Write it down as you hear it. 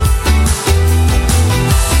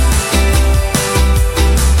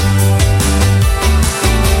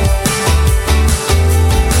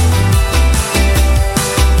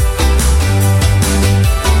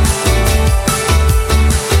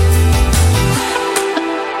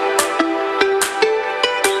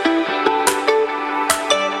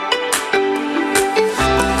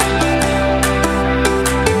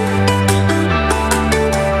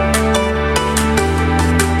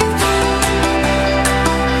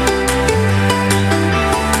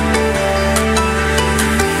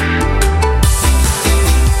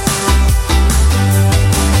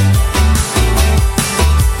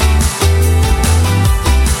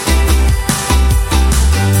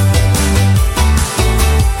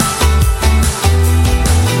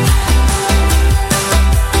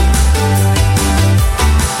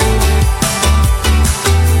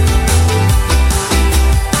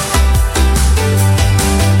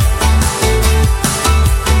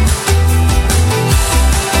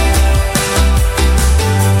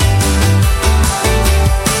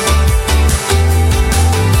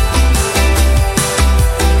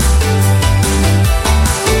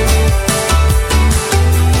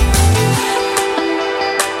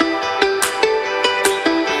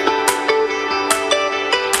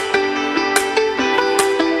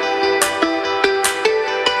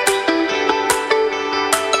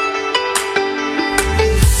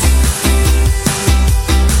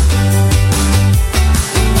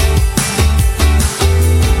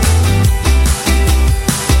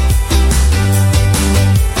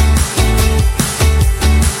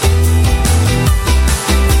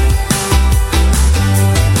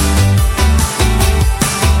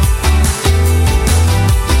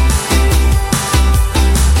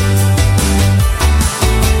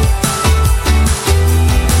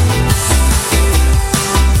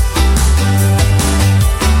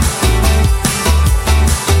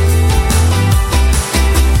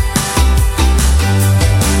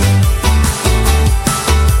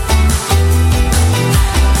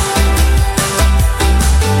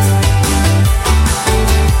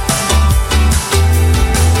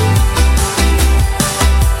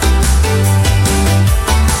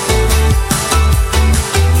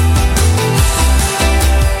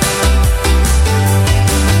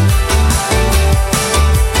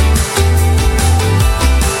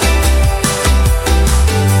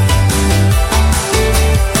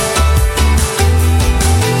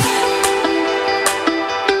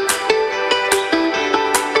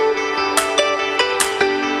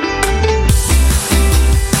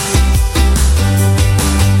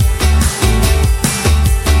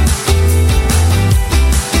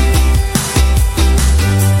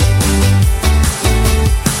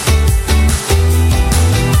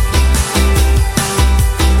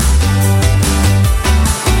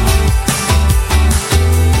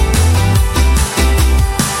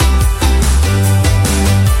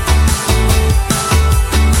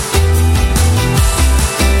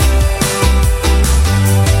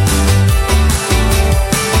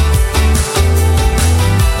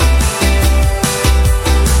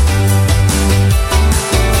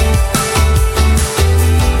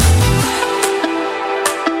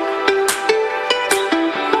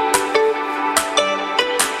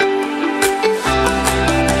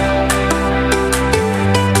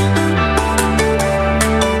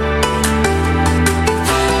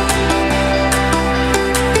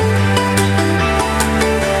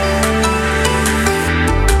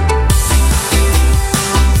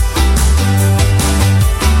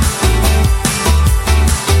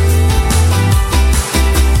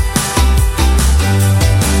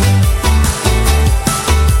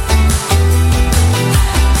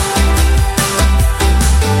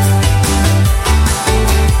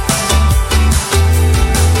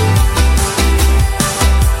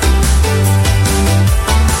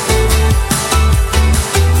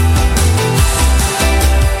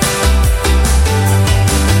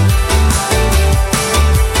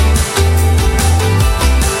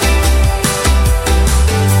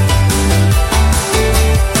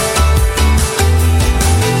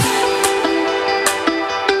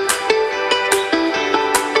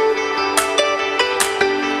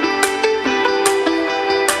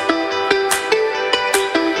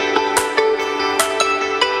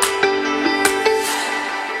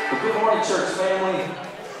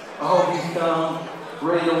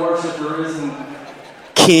the risen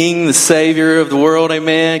King, the Savior of the world.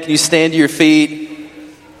 Amen. Can you stand to your feet?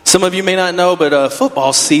 Some of you may not know, but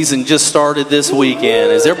football season just started this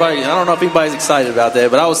weekend. Is everybody? I don't know if anybody's excited about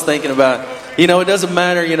that, but I was thinking about, it doesn't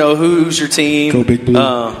matter, who's your team. Go Big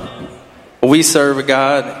Blue. We serve a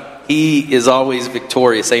God. He is always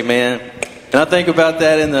victorious. Amen. And I think about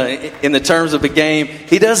that in the terms of the game.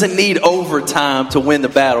 He doesn't need overtime to win the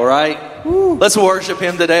battle, right? Woo. Let's worship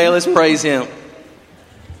Him today. Let's praise Him.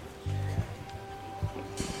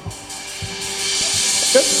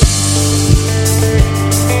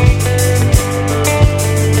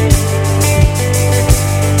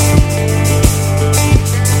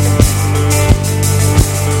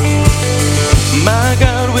 My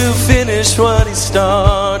God will finish what He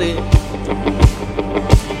started.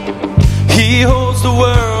 He holds the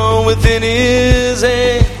world within His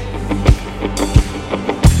hand.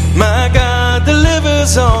 My God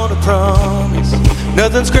delivers on a promise.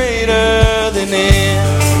 Nothing's greater than Him.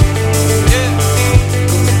 Yeah.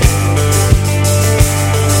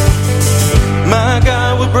 My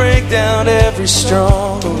God will break down every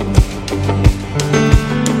stronghold.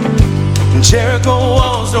 Jericho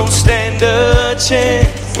walls don't stand a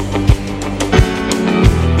chance.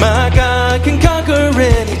 My God can conquer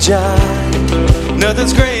any giant.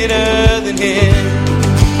 Nothing's greater than Him.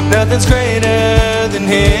 Nothing's greater than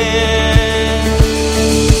Him.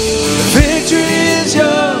 The victory is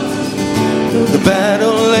yours. The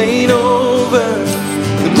battle ain't over.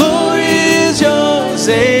 The glory is yours.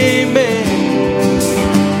 Amen.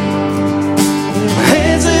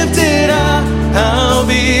 Hands lifted high, I'll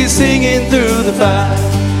be singing through the fire.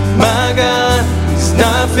 My God is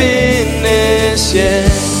not finished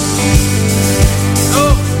yet.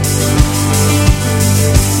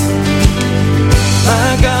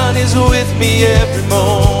 My God is with me every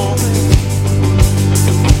moment.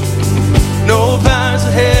 No powers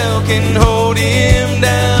of hell can hold Him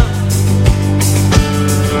down.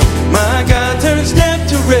 My God turns death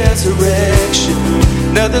to resurrection.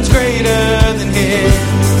 Nothing's greater than Him.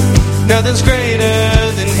 Nothing's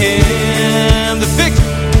greater than Him. The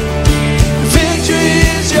victory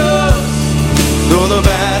is yours. Though the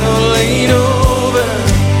battle ain't over,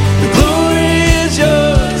 the glory is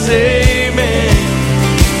yours. Amen.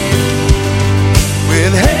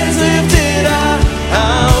 With hands lifted high,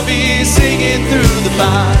 I'll be singing through the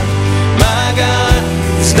fire. My God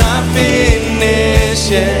is not finished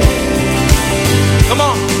yet. Come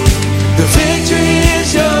on. The victory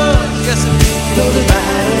is yours. Yes, it is. Though the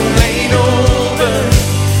battle ain't over,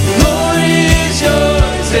 the glory is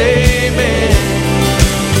yours. Amen.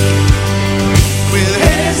 With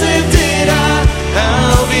hands lifted high,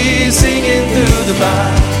 I'll be singing through the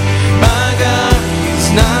fire. My God is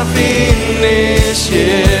not finished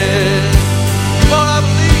yet. Oh, I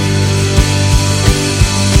believe.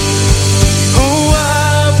 Oh,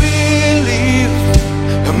 I believe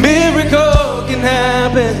a miracle can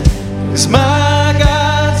happen. 'Cause my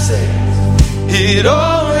God says it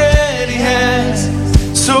already has.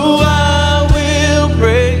 So I will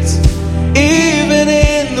praise even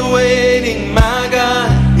in the waiting. My God,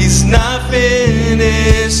 He's not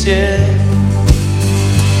finished yet.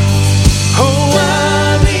 Oh,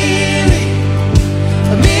 I believe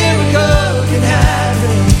a miracle can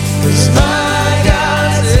happen. 'Cause my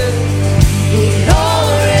God said it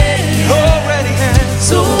already has.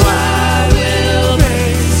 So I will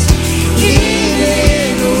praise even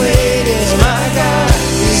in the waiting. My God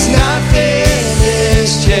is not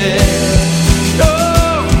finished yet.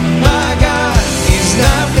 Oh, my God is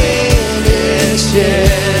not finished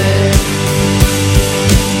yet.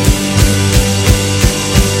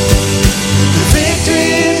 The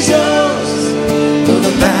victory is yours, though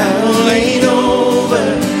the battle ain't over.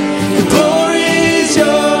 The glory is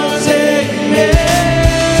yours, amen.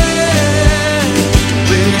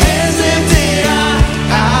 With hands lifted high,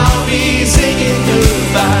 I'll be singing through the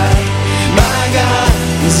fire. My God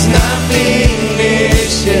is not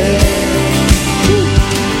finished yet.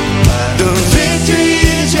 The victory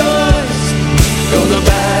is yours, though the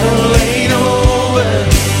battle ain't over.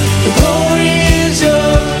 The glory is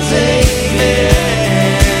yours, amen.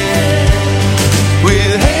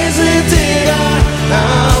 With hands lifted high,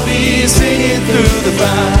 I'll be singing through the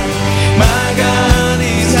fire. My God,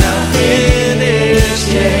 He's not finished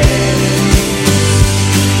yet.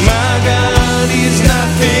 My God, He's not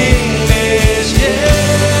finished yet.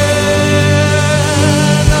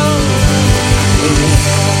 No.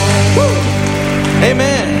 Woo.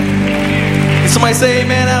 Amen. Can somebody say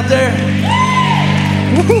amen out there?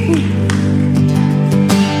 Woo.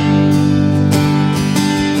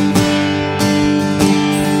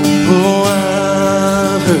 Oh,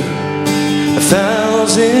 I've heard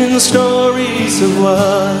 1,000 stories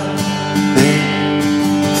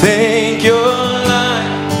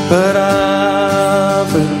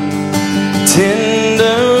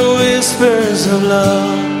Tender whispers of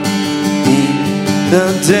love in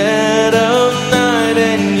the dead of night,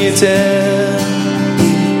 and you tell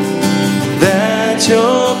that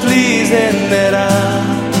you're pleased and that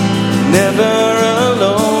I'm never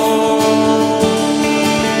alone.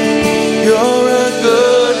 You're a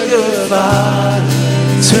good, good Father.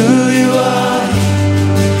 It's who you are.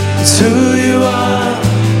 It's who you are.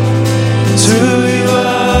 It's who you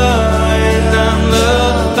are, and I'm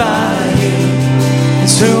loved by you.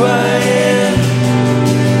 It's who I am.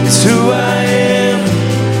 It's who I am.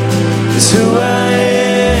 It's who I am.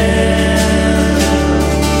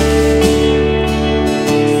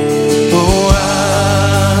 Oh, I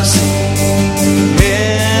see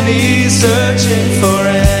many searching for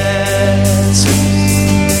answers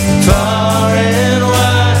far and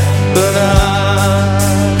wide, but I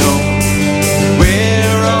know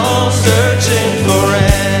we're all searching for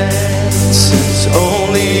answers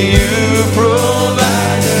only you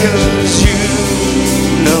provide, 'cause you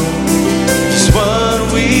know just what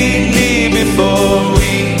we need before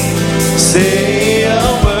we say a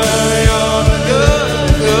word. You're a good,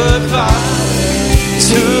 good Father. It's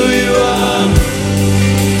who you are.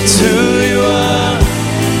 It's who you are.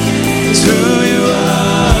 It's who you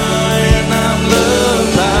are, and I'm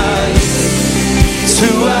loved by you. It's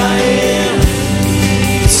who I am.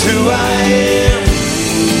 It's who I am.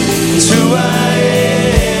 It's who I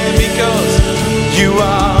am, because you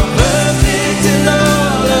are perfect in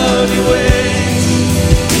all of your ways.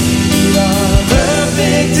 You are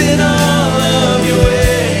perfect in all of your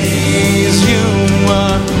ways. You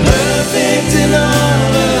are perfect in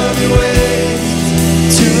all of your ways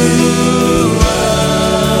to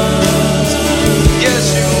us. Yes,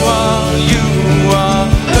 you are. You are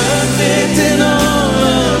perfect in all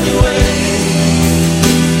of your ways.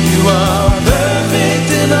 You are perfect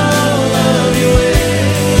in all of your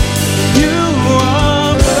ways. You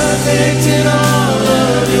are perfect in all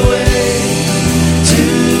of your ways to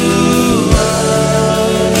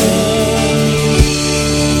us.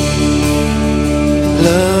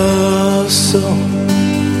 Love so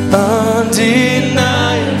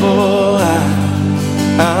undeniable,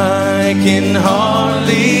 I can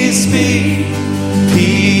hardly speak.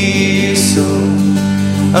 Peace so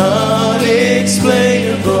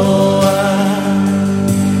unexplainable,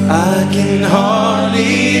 I can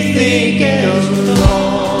hardly think of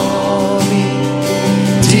me.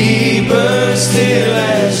 Deeper still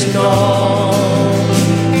as you call me.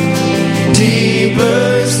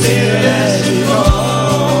 Deeper still as you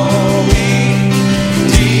call me.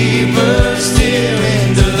 Deeper still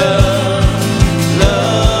into love.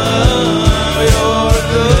 Love, you're a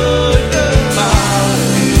good, good Father.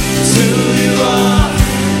 It's who you are.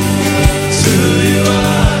 It's who you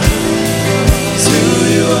are. It's who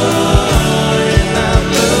you are, and I'm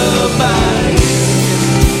loved by you.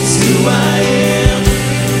 It's who I am.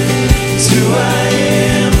 It's who I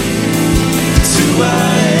am. It's who I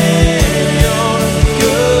am. You're a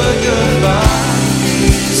good, good Father.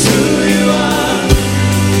 It's who you are.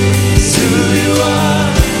 It's who you are.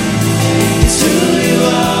 It's who you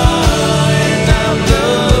are, and I'm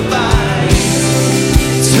loved by you.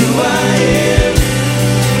 It's who I am.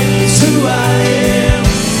 It's who I am.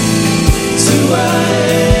 It's who I am.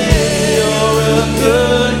 You're a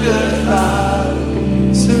good, good Father.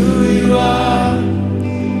 It's who you are.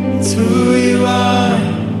 It's who you are.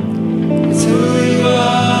 It's who you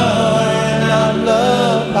are, and I'm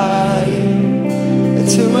loved by you.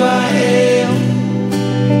 It's who I am.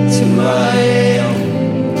 It's who I am.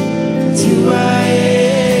 It's who I am.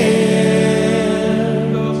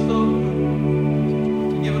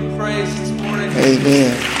 Give him praise this morning.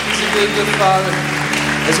 Amen. He's a good, good Father.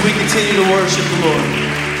 As we continue to worship the Lord,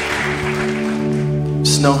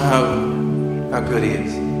 just know how good He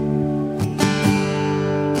is.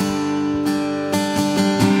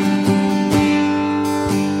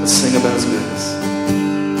 Let's sing about His goodness.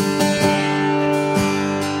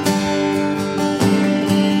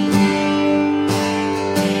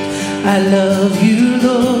 I love you,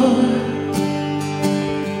 Lord.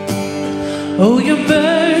 Oh, your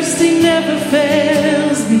mercy never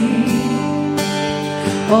fails me.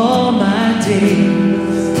 All my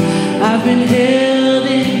days I've been held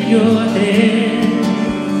in your hand.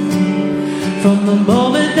 From the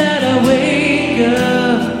moment that I wake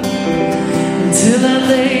up until I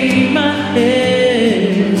lay my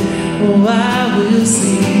head, oh, I will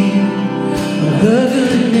sing of the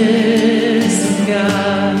goodness of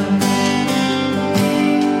God.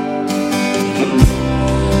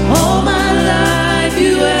 All my life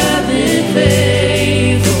you have been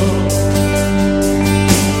faithful.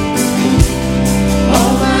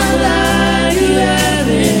 All my life you have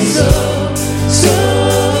been so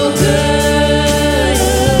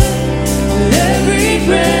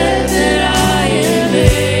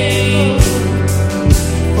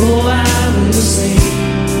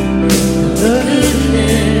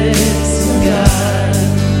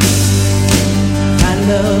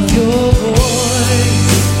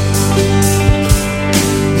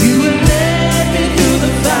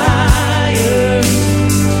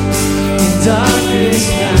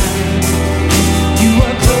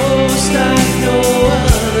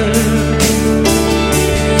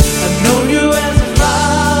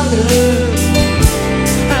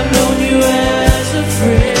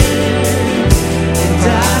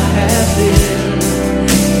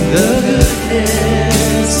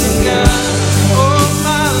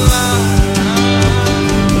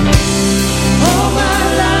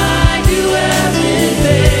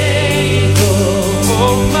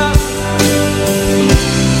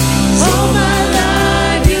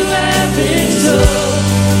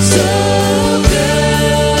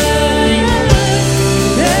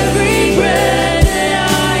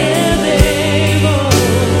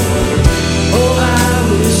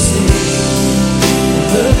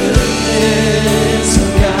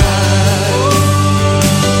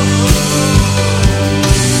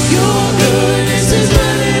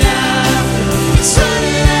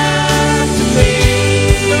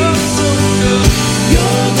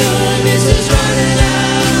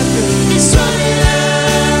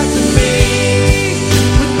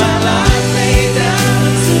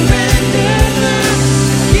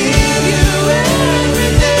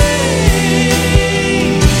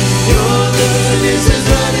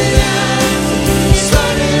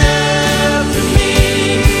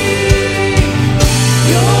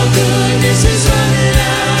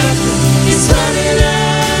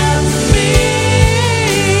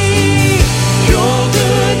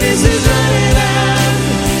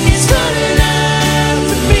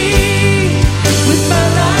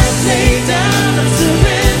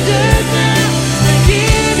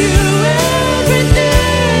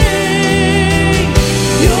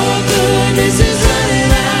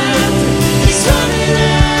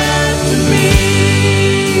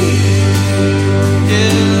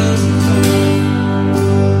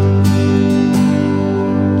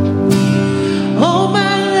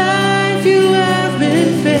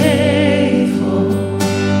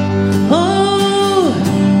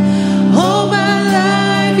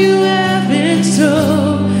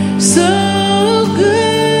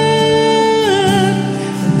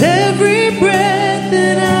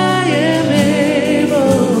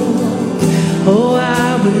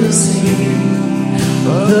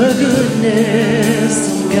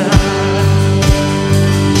goodness of God.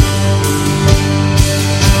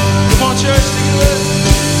 Come on, church, sing it with us.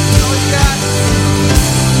 All you got.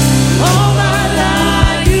 All my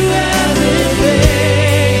life you have been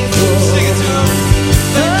faithful. Sing it to him.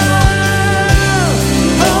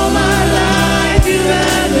 Oh, all my life you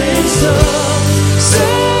have been so good.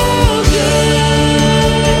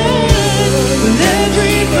 With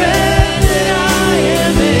every breath that I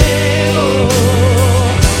am able,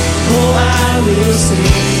 oh, I will sing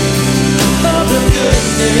of the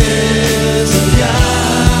goodness of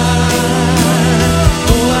God.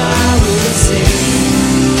 Oh, I will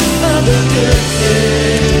sing of the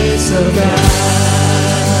goodness of God.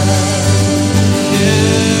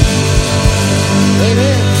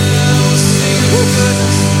 Amen. Sing of your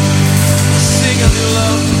goodness. Sing of your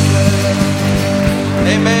love.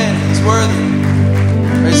 Amen. He's worthy.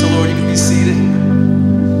 Praise the Lord. You can be seated.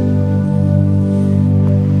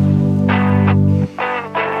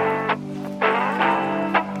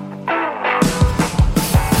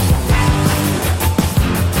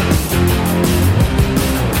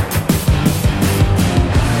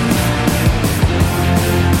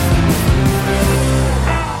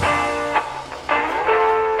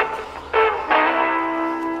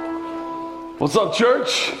 What's up,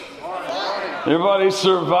 church? Everybody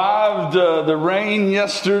survived the rain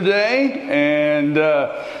yesterday and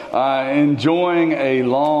enjoying a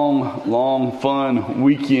long, fun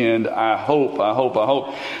weekend. I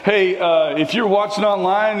hope. Hey, if you're watching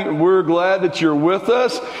online, we're glad that you're with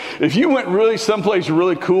us. If you went someplace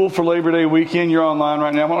really cool for Labor Day weekend, you're online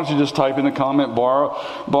right now. Why don't you just type in the comment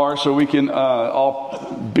bar so we can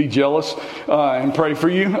all be jealous and pray for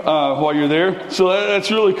you while you're there. So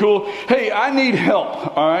that's really cool. Hey, I need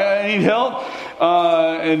help. All right, I need help.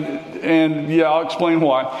 And yeah, I'll explain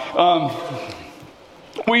why.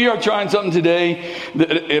 We are trying something today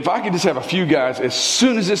that if I could just have a few guys as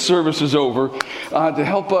soon as this service is over to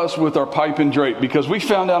help us with our pipe and drape, because we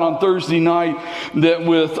found out on Thursday night that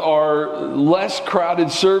with our less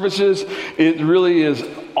crowded services, it really is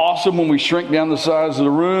awesome when we shrink down the size of the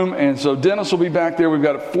room. And so Dennis will be back there. We've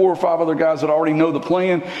got 4 or 5 other guys that already know the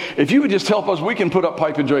plan. If you would just help us, we can put up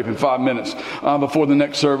pipe and drape in 5 minutes before the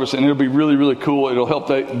next service, and it'll be really cool. It'll help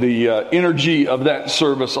the energy of that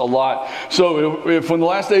service a lot. So if when the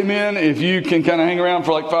last amen, if you can kind of hang around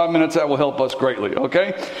for like 5 minutes, that will help us greatly.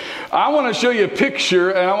 Okay, I want to show you a picture,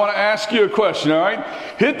 and I want to ask you a question. All right,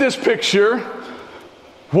 hit this picture.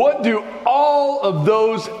 What do all of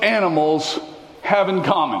those animals have in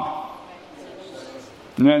common?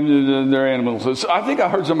 They're animals. I think I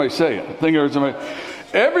heard somebody say it.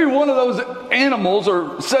 Every one of those animals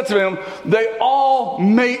or sets of animals, they all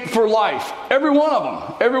mate for life. Every one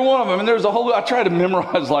of them. And there's a whole, I tried to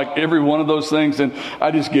memorize like every one of those things, and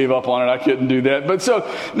I just gave up on it. I couldn't do that. But so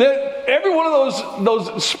that every one of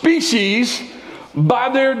those species, by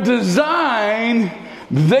their design,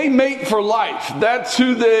 they mate for life. That's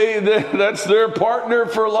who that's their partner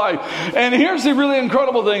for life. And here's the really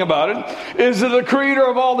incredible thing about it, is that the creator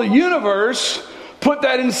of all the universe put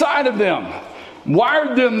that inside of them.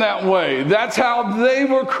 Wired them that way. That's how they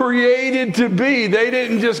were created to be. They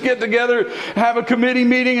didn't just get together, have a committee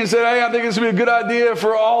meeting and say, hey, I think this would be a good idea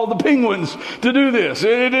for all the penguins to do this.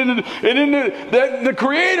 The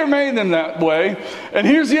creator made them that way. And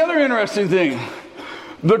here's the other interesting thing.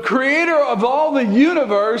 The creator of all the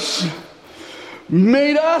universe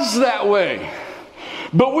made us that way.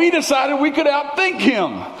 But we decided we could outthink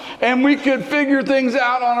him. And we could figure things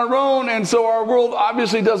out on our own. And so our world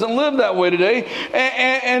obviously doesn't live that way today.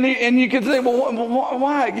 And you could say, well,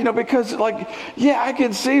 why? Because I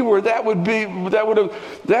can see where that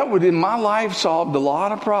would in my life solved a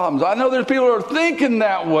lot of problems. I know there's people who are thinking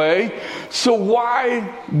that way. So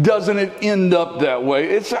why doesn't it end up that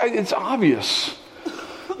way? It's obvious.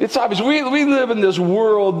 It's obvious. We live in this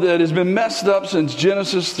world that has been messed up since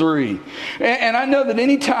Genesis 3. And I know that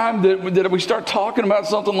any time that we start talking about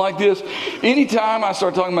something like this, anytime I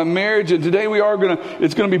start talking about marriage, and today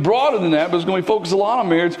it's going to be broader than that, but it's going to be focused a lot on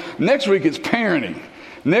marriage. Next week it's parenting.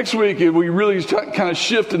 Next week, we really kind of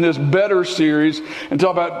shift in this Better series and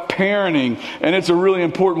talk about parenting. And it's a really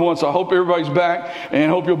important one. So I hope everybody's back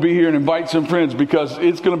and hope you'll be here and invite some friends, because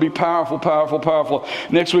it's going to be powerful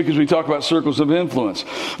next week as we talk about circles of influence.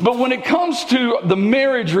 But when it comes to the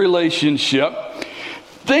marriage relationship,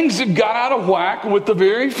 things that got out of whack with the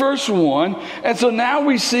very first one. And so now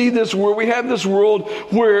we see this world, we have this world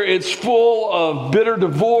where it's full of bitter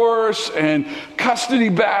divorce and custody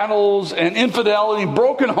battles and infidelity,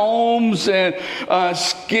 broken homes and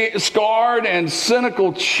scarred and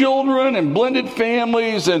cynical children and blended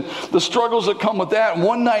families and the struggles that come with that,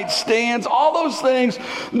 one night stands, all those things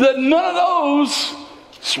that none of those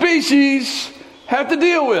species have to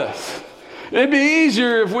deal with. It'd be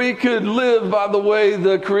easier if we could live by the way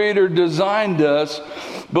the Creator designed us,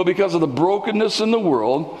 but because of the brokenness in the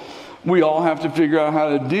world, we all have to figure out how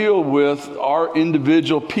to deal with our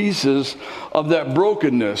individual pieces of that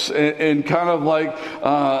brokenness. And kind of like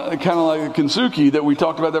Kensuke that we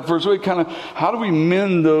talked about that first week, kind of how do we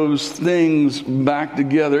mend those things back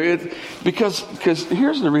together? Because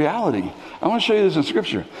here's the reality. I want to show you this in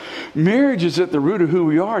Scripture. Marriage is at the root of who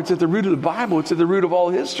we are. It's at the root of the Bible. It's at the root of all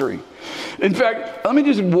history. In fact, let me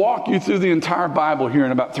just walk you through the entire Bible here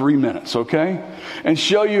in about 3 minutes, okay? And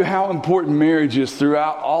show you how important marriage is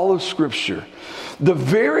throughout all of Scripture. The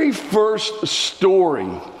very first story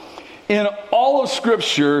in all of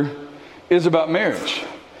Scripture is about marriage.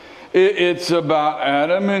 It's about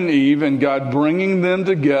Adam and Eve and God bringing them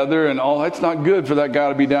together, and it's not good for that guy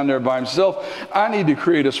to be down there by himself. I need to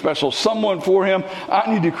create a special someone for him.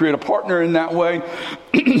 I need to create a partner in that way.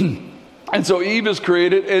 And so Eve is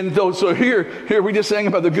created, and so here we just sang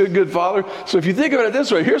about the good father. So if you think about it this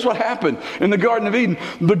way, here's what happened in the Garden of Eden.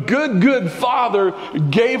 The good father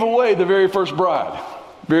gave away the very first bride.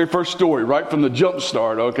 Very first story, right from the jump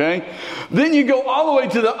start, okay? Then you go all the way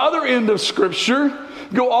to the other end of Scripture.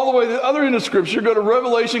 Go all the way to the other end of Scripture, go to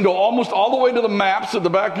Revelation, go almost all the way to the maps at the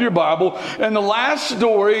back of your Bible. And the last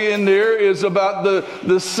story in there is about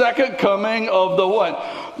the second coming of the what?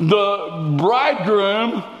 The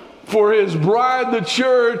bridegroom for his bride, the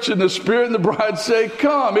church, and the Spirit and the bride say,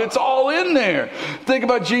 come. It's all in there. Think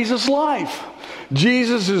about Jesus' life.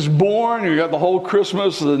 Jesus is born. You got the whole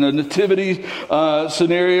Christmas, the nativity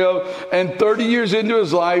scenario. And 30 years into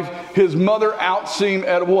his life, his mother outs him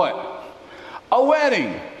at what? A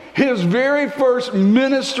wedding. His very first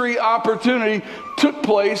ministry opportunity took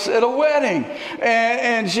place at a wedding.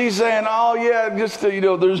 And she's saying, oh yeah, just,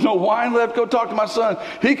 there's no wine left. Go talk to my son.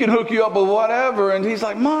 He can hook you up with whatever. And he's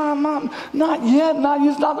like, Mom, not yet.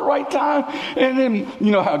 It's not the right time. And then,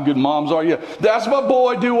 you know how good moms are. Yeah, that's my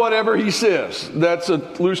boy. Do whatever he says. That's a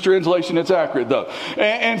loose translation. It's accurate though.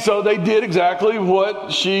 And so they did exactly what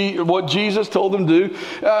Jesus told them to do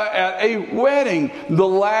at a wedding. The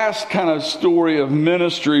last kind of story of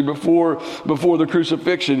ministry before the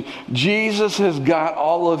crucifixion. Jesus has got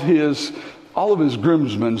all of his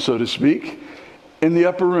groomsmen, so to speak, in the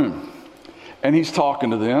upper room. And he's talking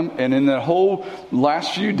to them. And in that whole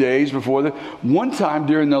last few days one time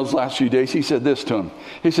during those last few days, he said this to them.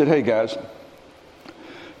 He said, hey guys,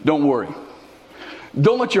 don't worry.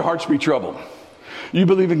 Don't let your hearts be troubled. You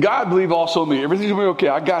believe in God, believe also in me. Everything's going to be okay.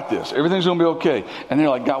 I got this. Everything's going to be okay. And they're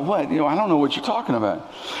like, God, what? I don't know what you're talking about.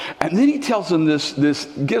 And then he tells them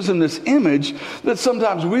gives them this image that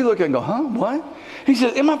sometimes we look at and go, huh, what? He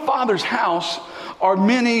says, in my Father's house are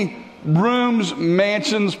many rooms,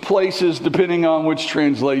 mansions, places, depending on which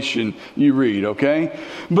translation you read, okay?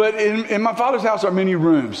 But in my Father's house are many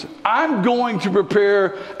rooms. I'm going to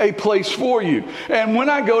prepare a place for you. And when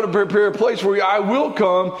I go to prepare a place for you, I will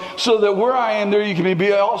come so that where I am, there you can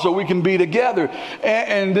be also. We can be together.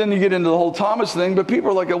 And then you get into the whole Thomas thing, but people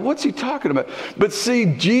are like, what's he talking about? But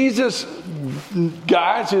see, Jesus,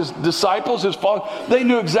 guys, his disciples, his followers, they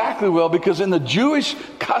knew exactly well, because in the Jewish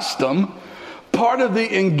custom, part of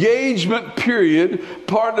the engagement period,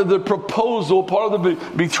 part of the proposal, part of the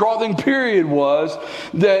betrothing period was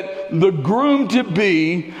that the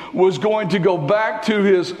groom-to-be was going to go back to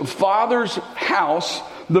his father's house,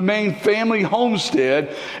 the main family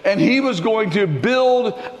homestead, and he was going to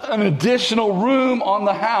build an additional room on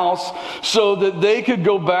the house so that they could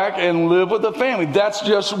go back and live with the family. That's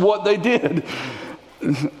just what they did.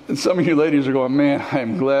 And some of you ladies are going, man,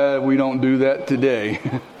 I'm glad we don't do that today.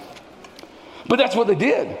 But that's what they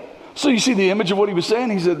did. So you see the image of what he was saying.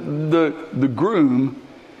 He said the groom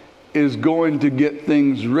is going to get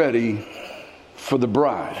things ready for the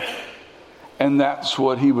bride. And that's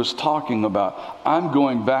what he was talking about. I'm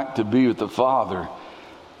going back to be with the Father,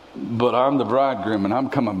 but I'm the bridegroom and I'm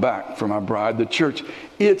coming back for my bride, the church.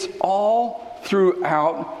 It's all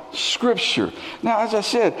throughout Scripture. Now, as I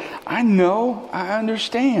said, I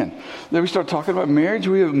understand. Then we start talking about marriage,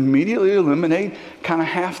 we immediately eliminate kind of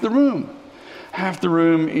half the room. Half the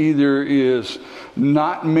room either is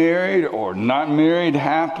not married or not married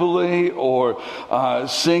happily, or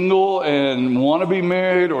single and want to be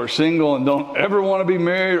married, or single and don't ever want to be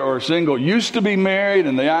married, or single used to be married,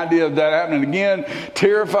 and the idea of that happening again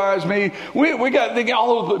terrifies me. We got thinking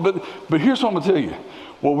all of it, but here's what I'm going to tell you.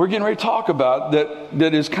 What we're getting ready to talk about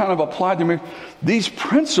that is kind of applied to me. These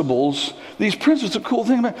principles, the cool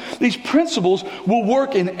thing about it, these principles will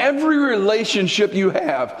work in every relationship you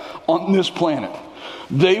have on this planet.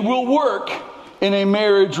 They will work in a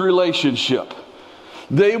marriage relationship.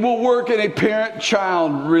 They will work in a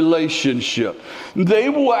parent-child relationship. They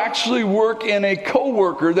will actually work in a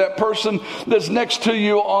coworker, that person that's next to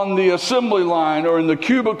you on the assembly line or in the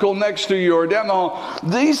cubicle next to you or down the hall.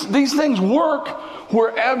 These things work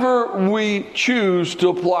wherever we choose to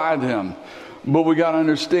apply them. But we got to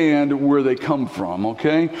understand where they come from,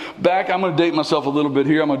 okay? I'm going to date myself a little bit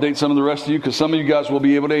here. I'm going to date some of the rest of you because some of you guys will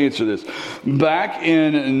be able to answer this. Back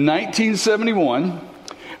in 1971,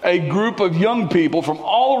 a group of young people from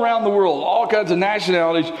all around the world, all kinds of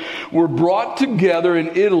nationalities, were brought together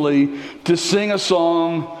in Italy to sing a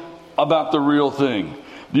song about the real thing.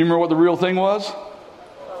 Do you remember what the real thing was?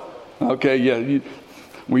 Okay, yeah.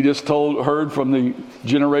 We just heard from the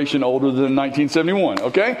generation older than 1971,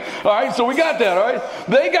 okay? All right, so we got that, all right?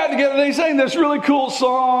 They got together, they sang this really cool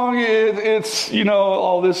song. It's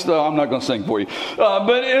all this stuff. I'm not going to sing for you.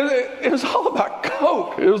 But it was all about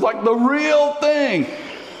Coke. It was like the real thing.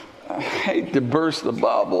 I hate to burst the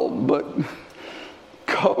bubble, but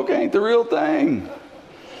Coke ain't the real thing.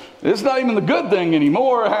 It's not even the good thing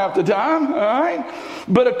anymore half the time, all right?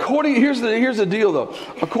 But here's the deal, though.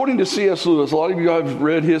 According to C.S. Lewis, a lot of you have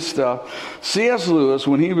read his stuff. C.S. Lewis,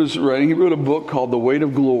 when he was writing, he wrote a book called The Weight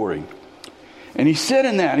of Glory. And he said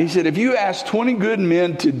if you ask 20 good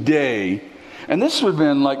men today, and this would have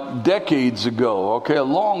been like decades ago, okay, a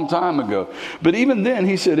long time ago. But even then,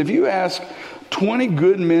 he said, if you ask 20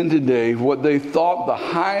 good men today what they thought the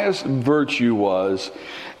highest virtue was,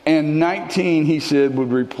 and 19, he said,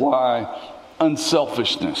 would reply,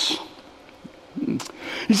 unselfishness.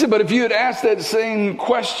 He said, but if you had asked that same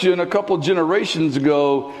question a couple generations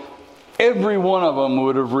ago, every one of them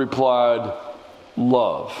would have replied,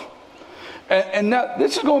 love. And now,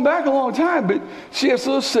 this is going back a long time, but C.S.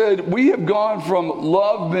 Lewis said, we have gone from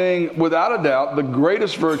love being, without a doubt, the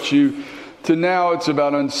greatest virtue, to now it's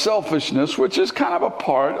about unselfishness, which is kind of a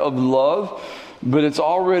part of love. But it's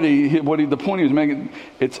already, the point he was making,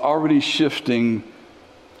 it's already shifting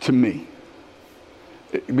to me.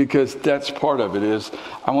 Because that's part of it is,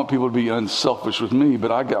 I want people to be unselfish with me,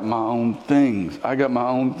 but I got my own things. I got my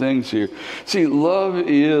own things here. See, love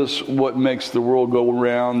is what makes the world go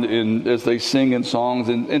around as they sing in songs,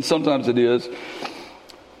 and sometimes it is.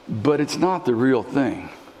 But it's not the real thing.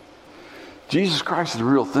 Jesus Christ is the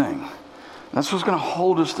real thing. That's what's going to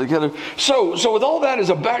hold us together. So with all that as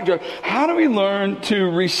a backdrop, how do we learn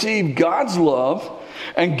to receive God's love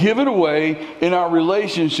and give it away in our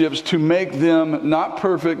relationships to make them not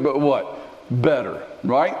perfect, but what? Better,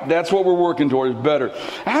 right? That's what we're working towards, better.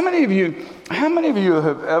 How many of you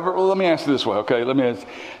have ever, well, let me ask it this way, okay?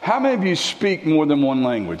 How many of you speak more than one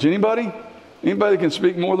language? Anybody? Anybody can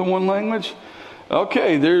speak more than one language?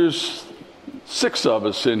 Okay, there's 6 of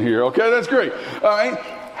us in here. Okay, that's great. All right.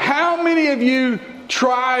 How many of you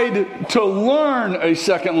tried to learn a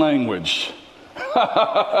second language?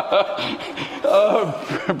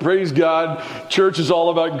 Praise God. Church is all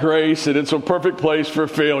about grace, and it's a perfect place for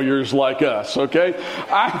failures like us, okay?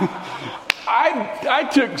 I've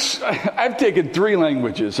taken 3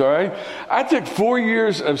 languages, all right? I took 4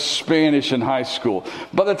 years of Spanish in high school.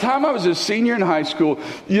 By the time I was a senior in high school,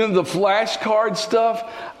 the flashcard stuff,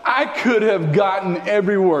 I could have gotten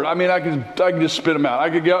every word. I mean, I could just spit them out. I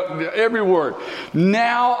could get every word.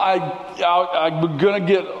 Now I'm going to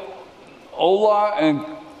get hola and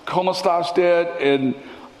como está usted, and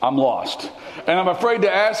I'm lost. And I'm afraid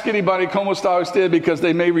to ask anybody como está usted because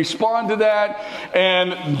they may respond to that,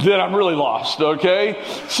 and then I'm really lost, okay?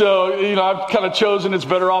 So, I've kind of chosen it's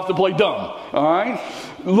better off to play dumb, all right?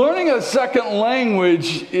 Learning a second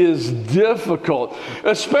language is difficult,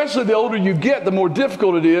 especially the older you get, the more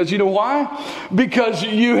difficult it is. You know why? Because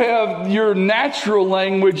you have your natural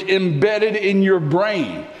language embedded in your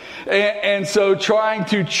brain. And so trying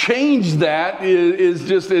to change that is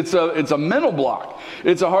just, it's a mental block.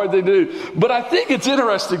 It's a hard thing to do. But I think it's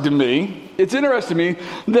interesting to me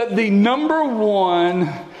that the number one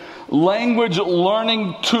language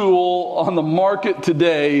learning tool on the market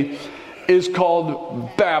today is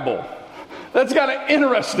called Babbel. That's kind of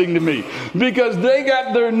interesting to me because they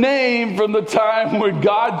got their name from the time when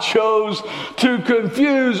God chose to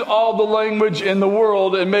confuse all the language in the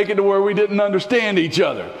world and make it to where we didn't understand each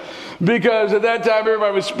other. Because at that time,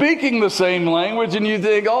 everybody was speaking the same language, and you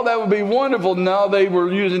think, oh, that would be wonderful. No, they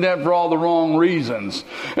were using that for all the wrong reasons.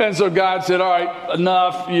 And so God said, all right,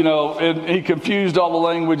 enough, and he confused all the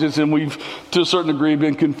languages, and we've, to a certain degree,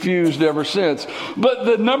 been confused ever since. But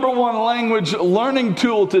the number one language learning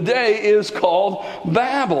tool today is called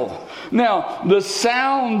Babbel. Now, the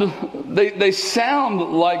sound, they sound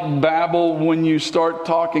like Babbel when you start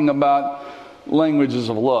talking about languages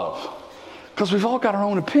of love. Because we've all got our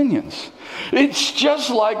own opinions. It's just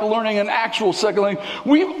like learning an actual second language.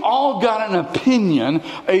 We've all got an opinion,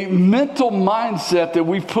 a mental mindset that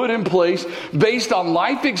we've put in place based on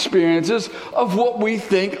life experiences of what we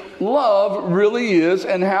think love really is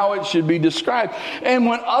and how it should be described. And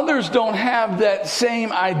when others don't have that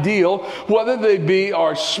same ideal, whether they be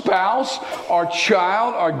our spouse, our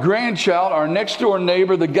child, our grandchild, our next door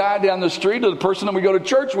neighbor, the guy down the street, or the person that we go to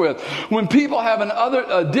church with, when people have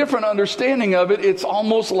a different understanding of it, it's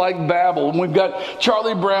almost like Babbel. And we've got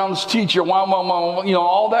Charlie Brown's teacher,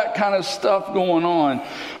 all that kind of stuff going on.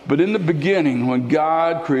 But in the beginning, when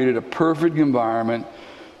God created a perfect environment,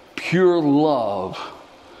 pure love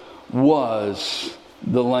was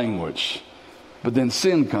the language. But then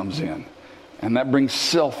sin comes in, and that brings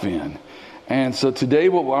self in. And so today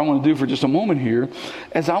what I want to do for just a moment here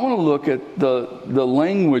is I want to look at the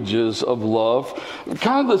languages of love,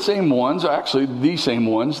 kind of the same ones, actually the same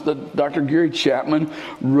ones that Dr. Gary Chapman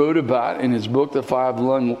wrote about in his book, The 5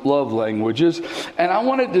 Love Languages. And I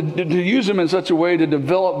wanted to use them in such a way to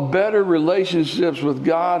develop better relationships with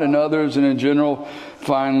God and others, and in general,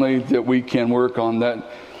 finally, that we can work on that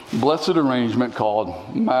blessed arrangement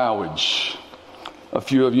called marriage. A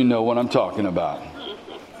few of you know what I'm talking about.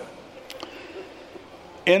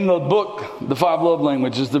 In the book, The 5 Love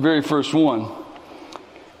Languages, the very first one,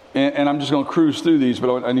 and I'm just going to cruise through these,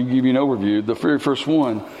 but I need to give you an overview. The very first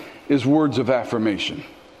one is words of affirmation.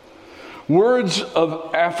 Words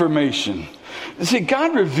of affirmation. See,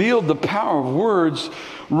 God revealed the power of words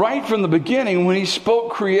right from the beginning when he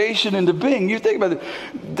spoke creation into being. You think about it.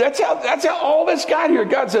 That's how all this got here.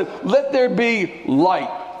 God said, let there be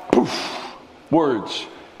light. Poof. Words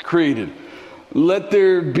created. Let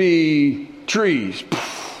there be trees. Poof.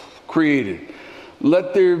 Created.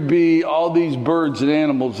 Let there be all these birds and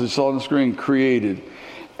animals that saw on the screen created.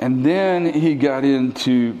 And then he got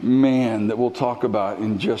into man that we'll talk about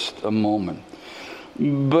in just a moment.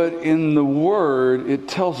 But in the Word, it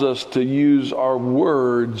tells us to use our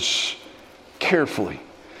words carefully.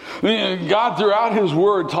 God throughout his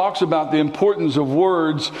Word talks about the importance of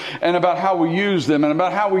words and about how we use them and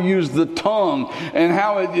about how we use the tongue and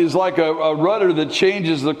how it is like a rudder that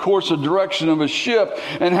changes the course of direction of a ship,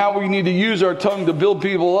 and how we need to use our tongue to build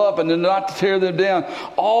people up and then not to tear them down.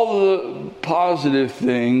 All the positive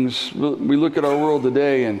things. We look at our world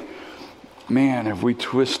today and, man, have we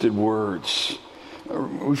twisted words.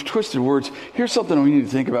 We've twisted words. Here's something we need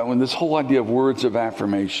to think about when this whole idea of words of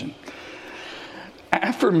affirmation.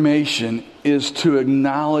 Affirmation is to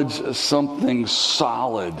acknowledge something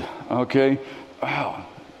solid, okay? Wow,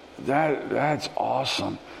 that's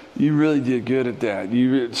awesome. You really did good at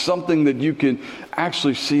that. Something that you can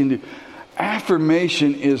actually see and do.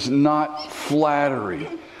 Affirmation is not flattery.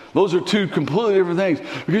 Those are two completely different things.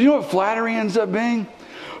 Because you know what flattery ends up being?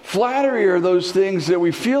 Flattery are those things that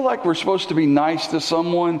we feel like we're supposed to be nice to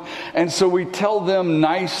someone, and so we tell them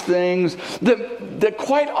nice things that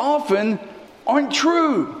quite often aren't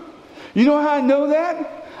true. You know how I know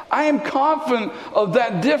that? I am confident of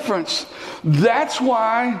that difference. That's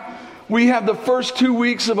why we have the first 2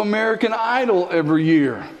 weeks of American Idol every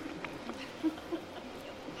year.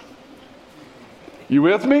 You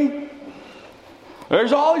with me?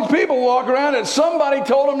 There's all these people walking around and somebody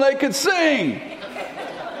told them they could sing.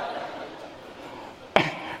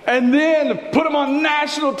 And then put them on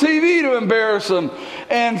national TV to embarrass them.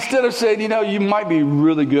 And instead of saying, you might be a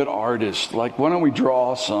really good artist. Like, why don't we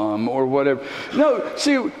draw some or whatever. No,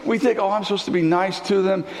 see, we think, I'm supposed to be nice to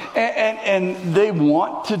them. And they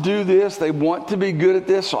want to do this. They want to be good at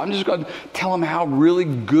this. So I'm just going to tell them how really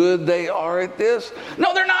good they are at this.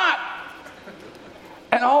 No, they're not.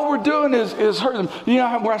 And all we're doing is hurting them. You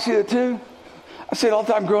know where I see that too? I see it all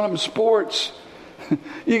the time growing up in sports.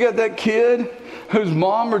 You got that kid whose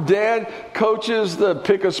mom or dad coaches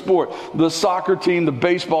pick a sport, the soccer team, the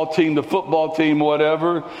baseball team, the football team,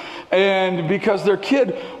 whatever. And because their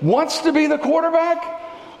kid wants to be the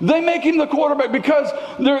quarterback, They make him the quarterback because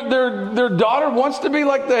their daughter wants to be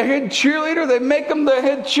like the head cheerleader. They make him the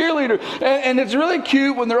head cheerleader. And it's really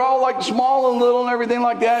cute when they're all like small and little and everything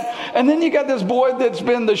like that. And then you got this boy that's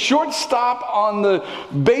been the shortstop on the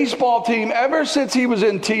baseball team ever since he was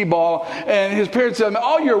in T-ball. And his parents tell him,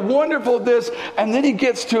 oh, you're wonderful at this. And then he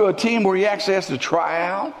gets to a team where he actually has to try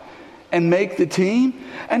out and make the team.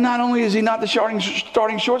 And not only is he not the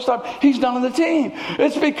starting shortstop, he's not on the team.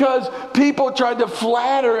 It's because people tried to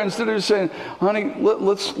flatter instead of saying, honey,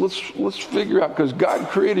 let's figure out, because God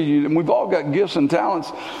created you and we've all got gifts and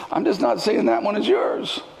talents. I'm just not saying that one is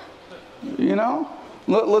yours. You know?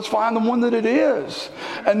 Let's find the one that it is.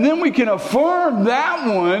 And then we can affirm that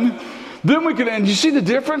one. Then we can, and you see the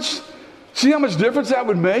difference? See how much difference that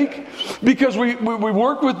would make? Because we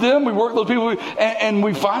work with them, we work with those people, and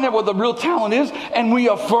we find out what the real talent is, and we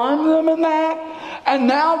affirm them in that, and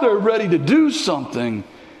now they're ready to do something.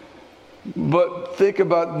 But think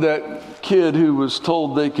about that kid who was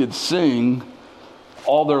told they could sing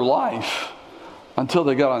all their life until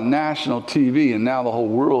they got on national TV, and now the whole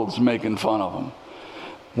world's making fun of them.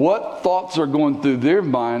 What thoughts are going through their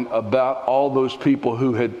mind about all those people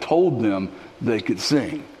who had told them they could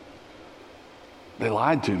sing? They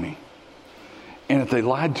lied to me. And if they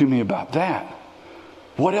lied to me about that,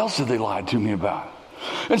 what else have they lied to me about?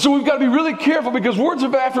 And so we've got to be really careful, because words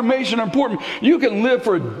of affirmation are important. You can live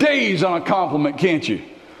for days on a compliment, can't you?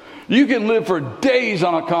 You can live for days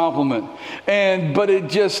on a compliment. But it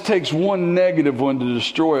just takes one negative one to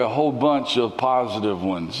destroy a whole bunch of positive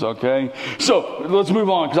ones, okay? So let's move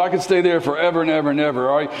on, because I could stay there forever and ever and ever,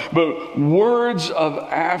 all right? But words of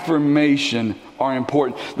affirmation are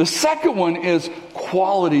important. The second one is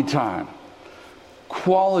quality time.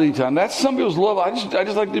 Quality time. That's some people's love. I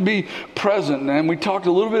just like to be present. And we talked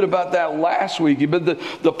a little bit about that last week. But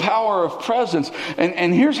the power of presence.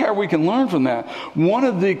 And here's how we can learn from that. One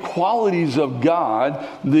of the qualities of God,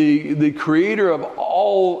 the creator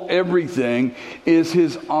of everything, is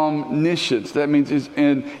his omniscience. That means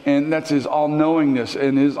and that's his all-knowingness,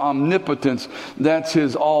 and his omnipotence. That's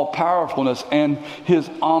his all-powerfulness, and his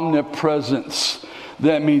omnipresence.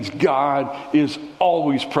 That means God is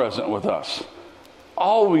always present with us.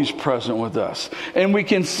 Always present with us. And we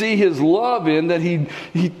can see his love in that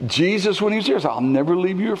Jesus, when he was here, said, I'll never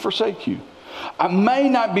leave you or forsake you. I may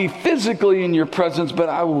not be physically in your presence, but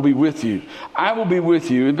I will be with you. I will be with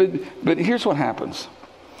you. But here's what happens.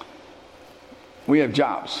 We have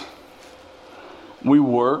jobs. We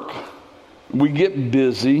work. We get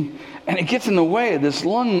busy. And it gets in the way of this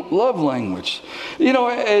love language. You know,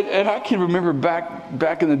 and I can remember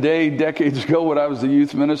back in the day, decades ago, when I was the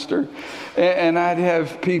youth minister, and I'd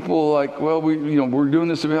have people like, well, we're doing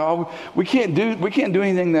this. Oh, we can't do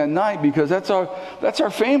anything that night because that's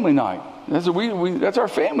our family night. That's our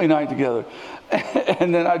family night together.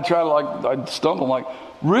 And then I'd stumble like,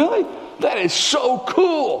 really? That is so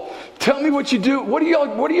cool. Tell me what you do. What do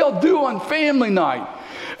y'all do on family night?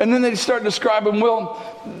 And then they start describing, well,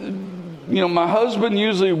 my husband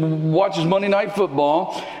usually watches Monday Night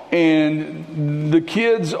Football, and the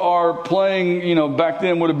kids are playing, back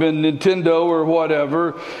then would have been Nintendo or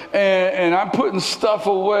whatever, and I'm putting stuff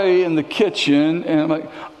away in the kitchen, and I'm like,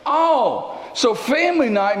 oh, so family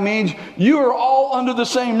night means you are all under the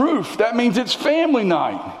same roof. That means it's family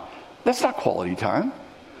night. That's not quality time.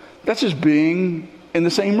 That's just being in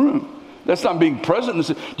the same room. That's not being present.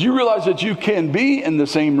 Do you realize that you can be in the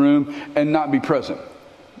same room and not be present?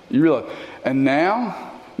 You realize? And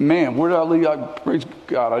now, man, where did I leave? Praise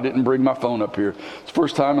God, I didn't bring my phone up here. It's the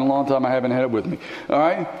first time in a long time I haven't had it with me. All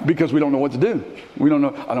right? Because we don't know what to do. We don't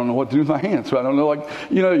know. I don't know what to do with my hands. So I don't know,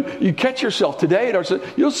 you catch yourself today.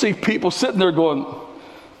 You'll see people sitting there going,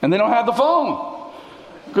 and they don't have the phone.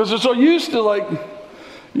 Because they're so used to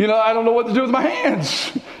I don't know what to do with my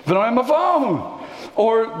hands if I don't have my phone.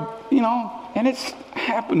 Or, and it's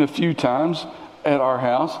happened a few times at our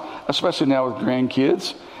house, especially now with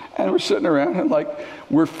grandkids. And we're sitting around and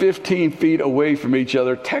we're 15 feet away from each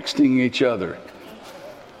other, texting each other.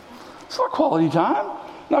 It's not quality time.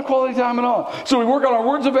 Not quality time at all. So we work on our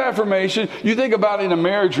words of affirmation. You think about it in a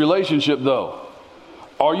marriage relationship, though.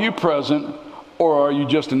 Are you present, or are you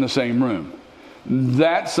just in the same room?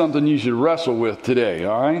 That's something you should wrestle with today,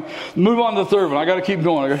 all right? Move on to the third one. I got to keep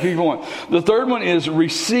going. The third one is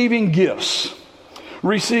receiving gifts.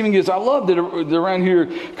 Receiving gifts. I love that around here,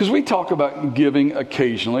 because we talk about giving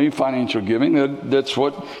occasionally, financial giving. That's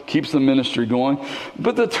what keeps the ministry going.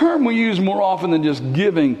 But the term we use more often than just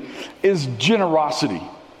giving is generosity.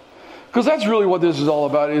 Because that's really what this is all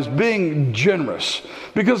about, is being generous.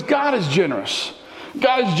 Because God is generous.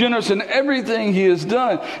 God is generous in everything he has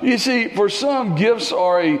done. You see, for some, gifts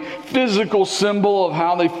are a physical symbol of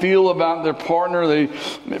how they feel about their partner.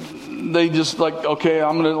 They just like, okay,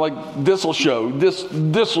 I'm going to like, this will show.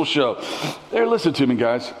 This will show. There, listen to me,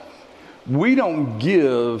 guys. We don't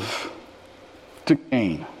give to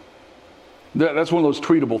gain. That's one of those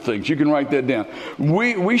tweetable things. You can write that down.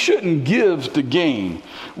 We shouldn't give to gain.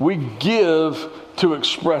 We give to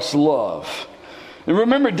express love. And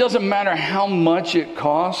remember, it doesn't matter how much it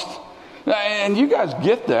costs. And you guys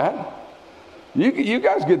get that. You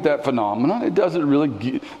guys get that phenomenon. It doesn't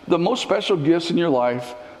really the most special gifts in your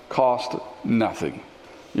life cost nothing.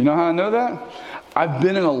 You know how I know that? I've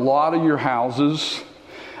been in a lot of your houses,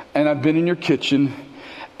 and I've been in your kitchen,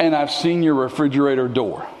 and I've seen your refrigerator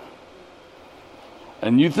door.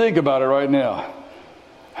 And you think about it right now.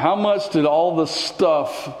 How much did all the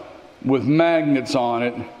stuff with magnets on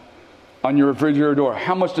it on your refrigerator door,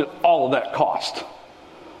 how much did all of that cost?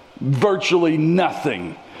 Virtually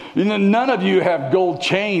nothing. You know, none of you have gold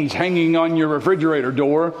chains hanging on your refrigerator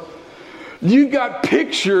door. You got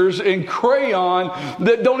pictures in crayon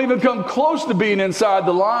that don't even come close to being inside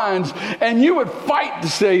the lines, and you would fight to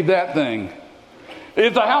save that thing.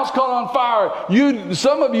 If the house caught on fire,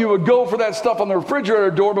 some of you would go for that stuff on the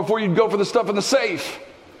refrigerator door before you'd go for the stuff in the safe,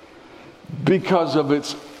 because of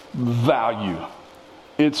its value.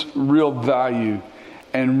 It's real value.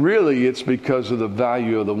 And really, it's because of the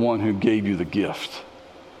value of the one who gave you the gift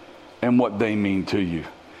and what they mean to you.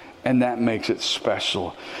 And that makes it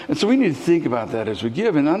special. And so we need to think about that as we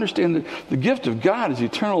give and understand that the gift of God is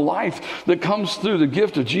eternal life that comes through the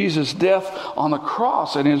gift of Jesus' death on the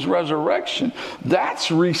cross and his resurrection.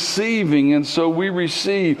 That's receiving. And so we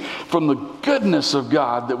receive from the goodness of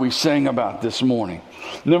God that we sang about this morning.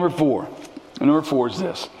 Number four is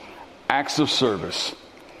this: acts of service.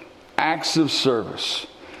 Acts of service.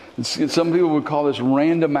 Some people would call this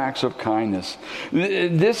random acts of kindness.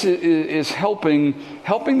 This is helping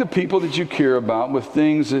the people that you care about with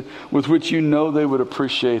things with which you know they would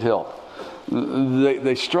appreciate help.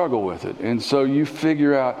 They struggle with it. And so you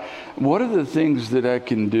figure out, what are the things that I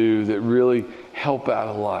can do that really help out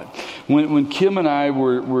a lot? When Kim and I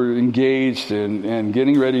were engaged and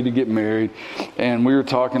getting ready to get married, and we were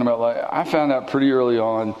talking about, I found out pretty early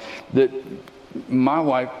on that my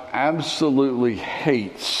wife absolutely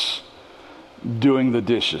hates doing the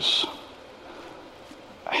dishes.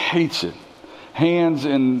 Hates it. Hands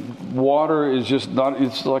in water is just not,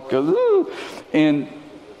 it's like and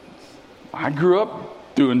I grew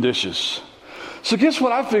up doing dishes. So guess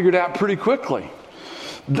what I figured out pretty quickly?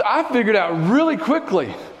 I figured out really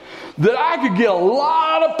quickly that I could get a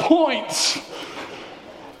lot of points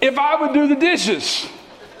if I would do the dishes.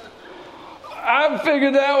 I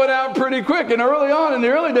figured that one out pretty quick. And early on, in the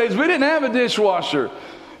early days, we didn't have a dishwasher.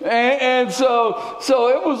 And so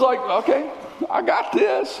it was like, okay, I got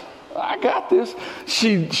this.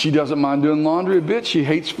 She doesn't mind doing laundry a bit. She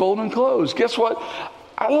hates folding clothes. Guess what?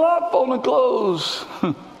 I love folding clothes.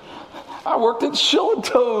 I worked at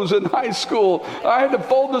Shillitoes in high school. I had to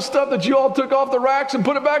fold the stuff that you all took off the racks and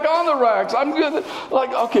put it back on the racks. I'm good.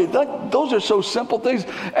 Like, okay, those are so simple things.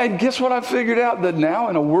 And guess what I figured out? That now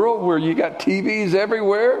in a world where you got TVs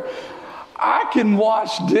everywhere, I can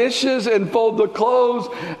wash dishes and fold the clothes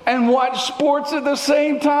and watch sports at the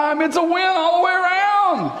same time. It's a win all the way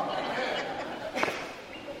around.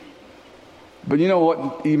 But you know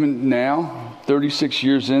what? Even now, 36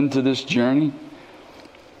 years into this journey,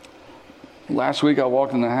 last week I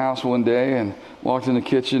walked in the house one day and walked in the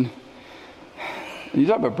kitchen. You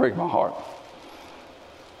talk about break my heart.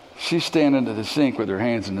 She's standing at the sink with her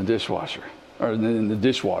hands in the dishwasher, or in the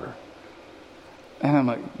dishwater. And I'm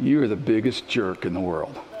like, you are the biggest jerk in the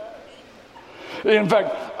world. In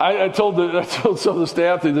fact, I told some of the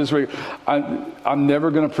staff this week, I'm never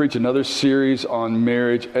going to preach another series on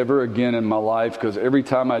marriage ever again in my life, because every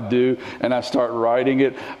time I do and I start writing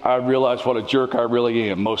it, I realize what a jerk I really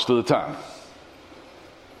am most of the time.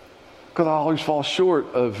 Because I always fall short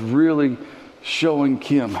of really showing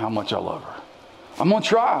Kim how much I love her. I'm going to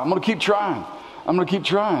try. I'm going to keep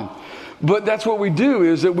trying. But that's what we do,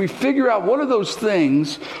 is that we figure out what are those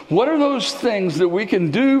things that we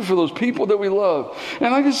can do for those people that we love.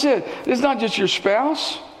 And like I said, it's not just your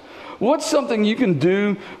spouse. What's something you can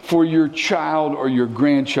do for your child or your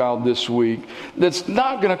grandchild this week that's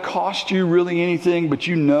not going to cost you really anything, but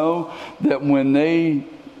you know that when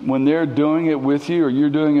they're doing it with you, or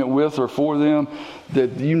you're doing it with or for them,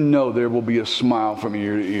 that you know there will be a smile from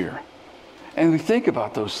ear to ear. And we think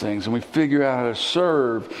about those things and we figure out how to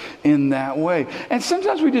serve in that way. And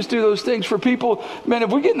sometimes we just do those things for people. Man,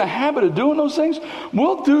 if we get in the habit of doing those things,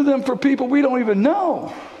 we'll do them for people we don't even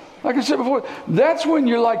know. Like I said before, that's when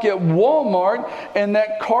you're like at Walmart and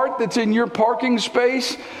that cart that's in your parking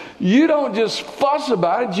space, you don't just fuss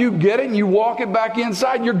about it. You get it and you walk it back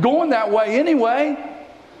inside. You're going that way anyway.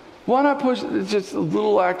 Why not push it? It's just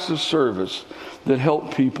little acts of service that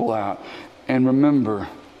help people out. And remember,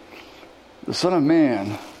 the Son of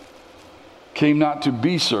Man came not to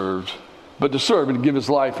be served, but to serve and to give his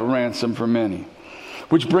life a ransom for many.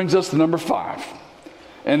 Which brings us to number 5.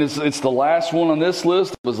 And it's the last one on this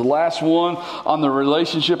list. It was the last one on the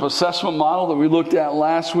relationship assessment model that we looked at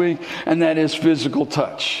last week, and that is physical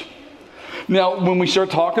touch. Now, when we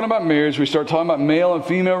start talking about marriage, we start talking about male and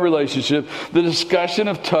female relationship, the discussion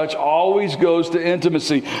of touch always goes to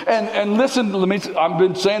intimacy. And listen, I've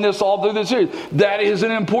been saying this all through this series. That is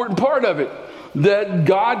an important part of it. That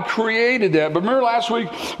God created that. But remember last week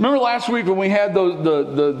when we had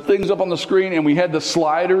the things up on the screen and we had the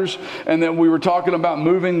sliders, and then we were talking about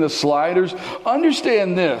moving the sliders?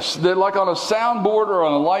 Understand this, that like on a soundboard or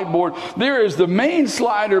on a light board, there is the main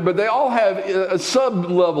slider, but they all have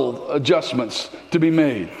sub-level adjustments to be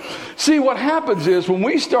made. See, what happens is when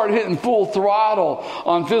we start hitting full throttle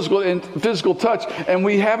on physical touch and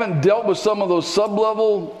we haven't dealt with some of those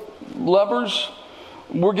sub-level levers,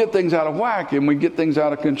 we'll get things out of whack and we get things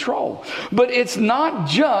out of control. But it's not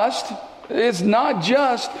just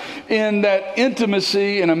in that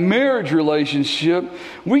intimacy in a marriage relationship.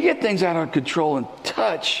 We get things out of control in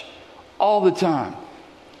touch all the time.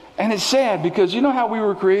 And it's sad because you know how we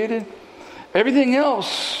were created? Everything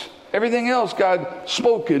else God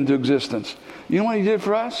spoke into existence. You know what he did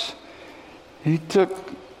for us? He took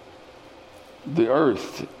the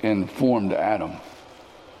earth and formed Adam.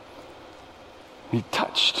 He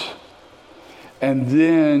touched. And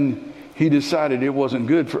then he decided it wasn't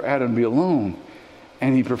good for Adam to be alone.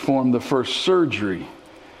 And he performed the first surgery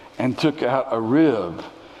and took out a rib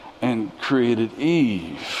and created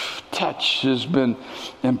Eve. Touch has been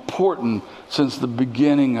important since the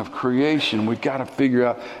beginning of creation. We've got to figure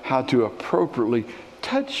out how to appropriately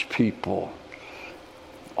touch people.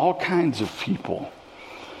 All kinds of people.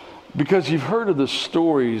 Because you've heard of the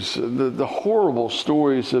stories, the horrible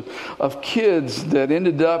stories of kids that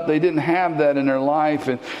ended up, they didn't have that in their life,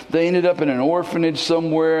 and they ended up in an orphanage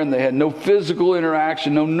somewhere, and they had no physical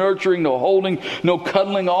interaction, no nurturing, no holding, no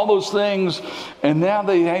cuddling, all those things. And now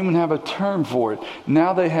they even have a term for it.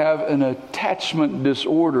 Now they have an attachment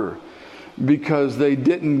disorder because they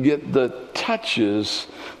didn't get the touches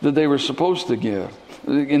that they were supposed to give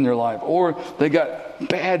in their life. Or they got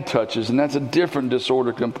bad touches, and that's a different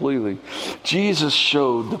disorder completely. Jesus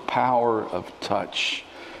showed the power of touch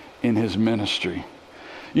in his ministry.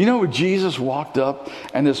 You know, when Jesus walked up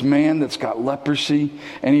and this man that's got leprosy,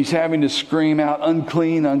 and he's having to scream out,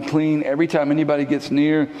 unclean, unclean, every time anybody gets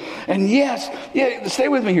near. And stay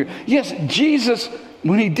with me here. Yes, Jesus,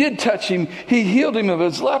 when he did touch him, he healed him of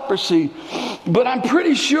his leprosy. But I'm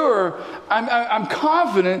pretty sure, I'm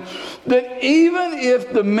confident that even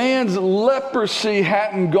if the man's leprosy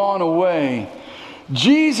hadn't gone away,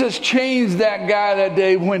 Jesus changed that guy that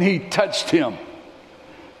day when he touched him.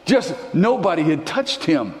 Just nobody had touched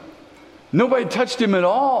him. Nobody touched him at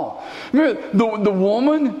all. Remember the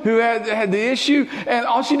woman who had the issue, and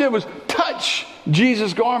all she did was touch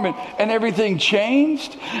Jesus' garment, and everything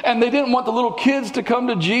changed. And they didn't want the little kids to come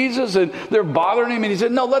to Jesus, and they're bothering him, and he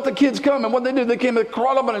said, no, let the kids come. And what they did, they came and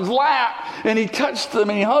crawled up on his lap, and he touched them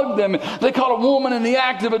and he hugged them. They caught a woman in the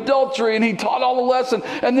act of adultery, and he taught all the lesson,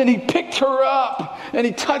 and then he picked her up and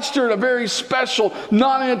he touched her in a very special,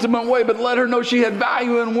 non-intimate way, but let her know she had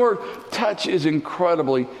value and worth. Touch is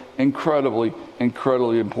incredibly, incredibly,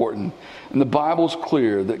 incredibly important. And the Bible's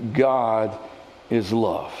clear that God is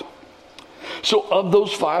love. So of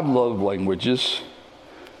those 5 love languages,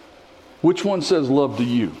 which one says love to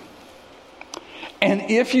you? And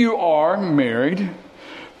if you are married,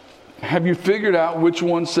 have you figured out which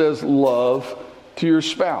one says love to your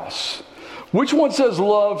spouse? Which one says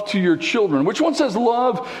love to your children? Which one says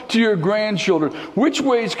love to your grandchildren? Which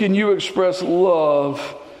ways can you express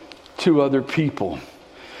love to other people?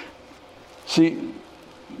 See,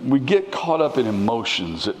 we get caught up in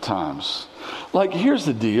emotions at times. Like, here's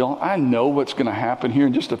the deal. I know what's going to happen here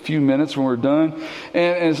in just a few minutes when we're done.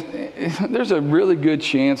 And there's a really good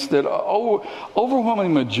chance that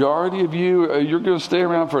overwhelming majority of you, you're going to stay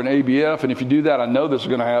around for an ABF. And if you do that, I know this is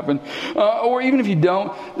going to happen. Or even if you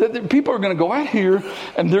don't, that people are going to go out here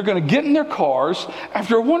and they're going to get in their cars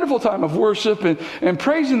after a wonderful time of worship and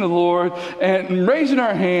praising the Lord and raising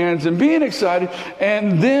our hands and being excited.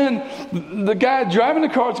 And then the guy driving the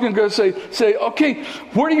car is going to go say, okay,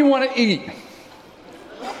 where do you want to eat?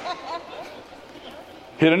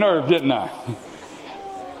 Hit a nerve, didn't I?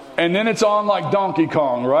 And then it's on like Donkey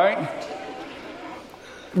Kong, right?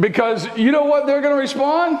 Because you know what they're going to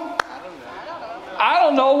respond? I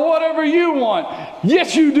don't know, whatever you want.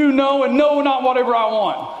 Yes, you do know, and no, not whatever I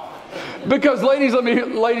want. Because ladies, let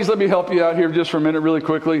me help you out here just for a minute really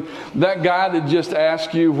quickly. That guy that just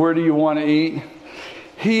asked you, where do you want to eat?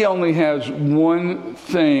 He only has one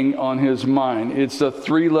thing on his mind. It's a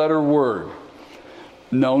 3-letter word.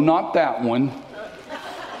 No, not that one.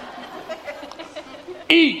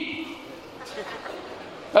 Eat.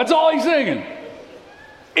 That's all he's thinking.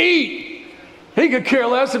 Eat. He could care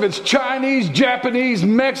less if it's Chinese, Japanese,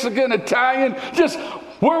 Mexican, Italian. Just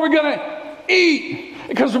where are we going to eat?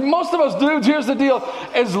 Because for most of us dudes, here's the deal.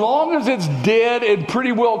 As long as it's dead and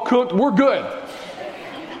pretty well cooked, we're good.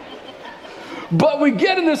 But we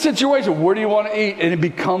get in this situation, where do you want to eat? And it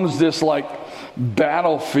becomes this like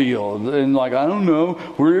battlefield. And like, I don't know,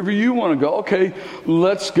 wherever you want to go. Okay,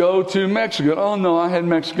 let's go to Mexico. Oh no, I had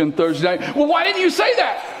Mexican Thursday night. Well, why didn't you say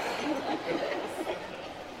that?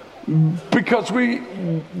 Because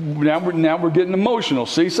now we're getting emotional.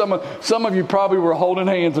 See, some of you probably were holding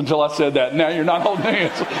hands until I said that. Now you're not holding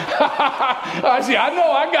hands. I see. I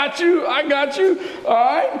know. I got you. All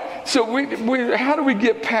right. So how do we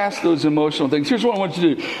get past those emotional things? Here's what I want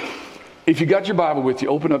you to do. If you got your Bible with you,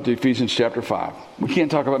 open up to Ephesians chapter 5. We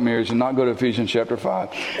can't talk about marriage and not go to Ephesians chapter 5.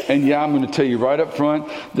 And yeah, I'm going to tell you right up front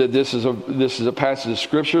that this is a passage of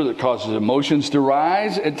Scripture that causes emotions to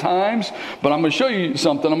rise at times. But I'm going to show you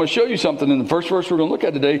something. I'm going to show you something in the first verse we're going to look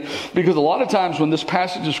at today. Because a lot of times when this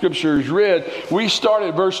passage of Scripture is read, we start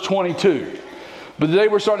at verse 22. But today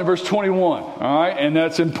we're starting at verse 21, all right? And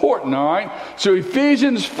that's important, all right? So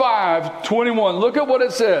Ephesians 5:21, look at what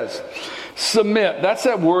it says. Submit. That's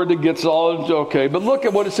that word that gets all, okay. But look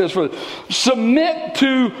at what it says for submit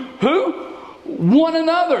to who? One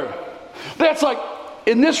another. That's like,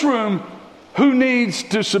 in this room, who needs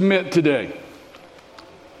to submit today?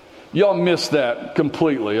 Y'all missed that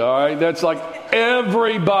completely, all right? That's like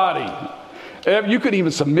everybody. You could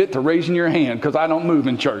even submit to raising your hand because I don't move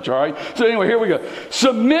in church, all right? So anyway, here we go.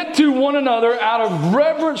 Submit to one another out of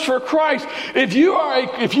reverence for Christ. If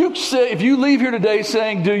you leave here today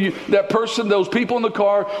saying, that person, those people in the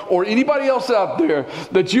car, or anybody else out there,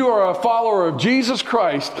 that you are a follower of Jesus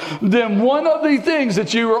Christ, then one of the things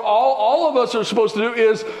that all of us are supposed to do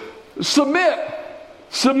is submit.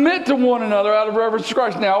 Submit to one another out of reverence to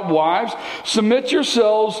Christ. Now, wives, submit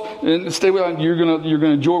yourselves, and stay with me. You're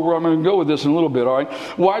gonna enjoy where I'm going to go with this in a little bit. All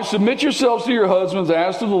right, wives, submit yourselves to your husbands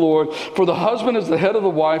as to the Lord. For the husband is the head of the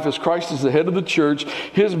wife, as Christ is the head of the church,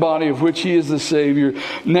 His body, of which He is the Savior.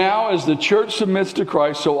 Now, as the church submits to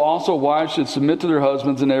Christ, so also wives should submit to their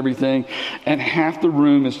husbands in everything. And half the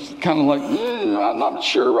room is kind of like, I'm not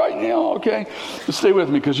sure right now. Okay, but stay with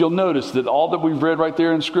me, because you'll notice that all that we've read right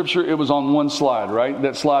there in Scripture, it was on one slide, right?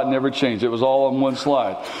 That slide never changed. It was all on one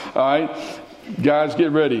slide. All right? Guys,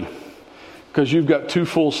 get ready, because you've got 2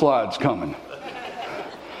 full slides coming.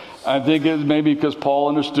 I think it's maybe because Paul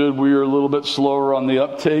understood we were a little bit slower on the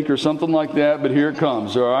uptake or something like that, but here it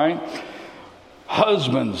comes, all right?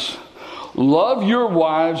 Husbands, love your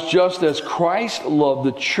wives just as Christ loved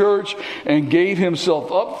the church and gave Himself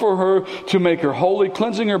up for her to make her holy,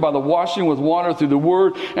 cleansing her by the washing with water through the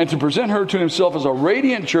word, and to present her to Himself as a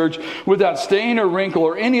radiant church without stain or wrinkle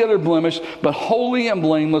or any other blemish, but holy and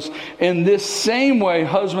blameless. In this same way,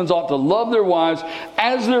 husbands ought to love their wives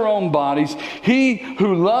as their own bodies. He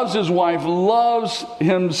who loves his wife loves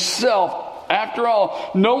himself. After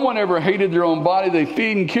all, no one ever hated their own body. They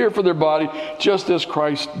feed and care for their body just as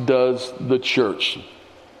Christ does the church.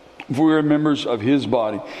 For we are members of His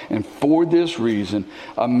body. And for this reason,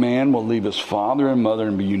 a man will leave his father and mother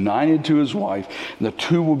and be united to his wife, and the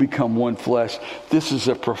two will become one flesh. This is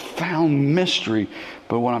a profound mystery.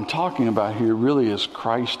 But what I'm talking about here really is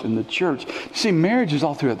Christ and the church. See, marriage is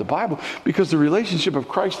all throughout the Bible, because the relationship of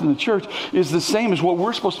Christ and the church is the same as what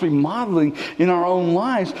we're supposed to be modeling in our own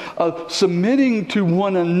lives, of submitting to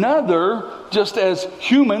one another just as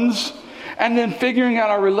humans, and then figuring out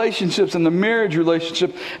our relationships and the marriage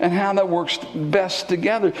relationship and how that works best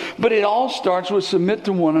together. But it all starts with submit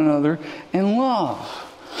to one another in love.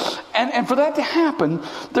 And for that to happen,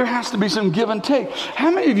 there has to be some give and take. How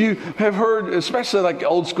many of you have heard, especially like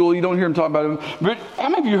old school, you don't hear them talk about it, but how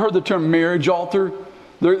many of you heard the term marriage altar?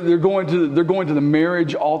 They're going to the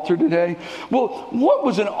marriage altar today. Well, what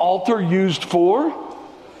was an altar used for?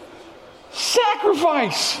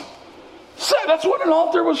 Sacrifice. That's what an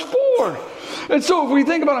altar was for. And so if we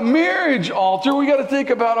think about a marriage altar, we got to think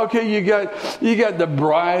about, okay, you got the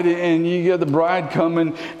bride, and you got the bride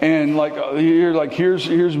coming, and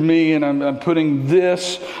here's me, and I'm putting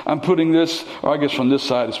this, or I guess from this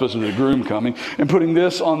side it's supposed to be the groom coming, and putting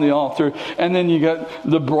this on the altar, and then you got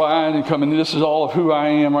the bride coming. This is all of who I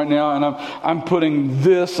am right now, and I'm putting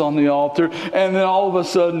this on the altar, and then all of a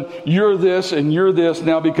sudden you're this and you're this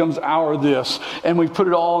now becomes our this, and we put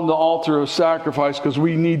it all on the altar of sacrifice because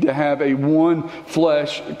we need to have a one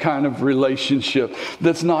flesh kind of relationship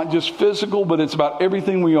that's not just physical, but it's about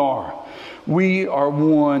everything we are. We are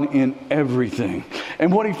one in everything.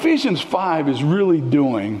 And what Ephesians 5 is really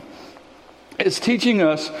doing is teaching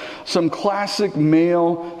us some classic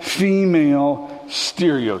male-female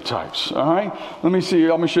stereotypes. All right? Let me see. I'm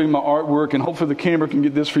going to show you my artwork, and hopefully the camera can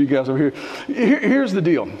get this for you guys over here. Here's the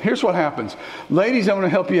deal. Here's what happens. Ladies, I'm going to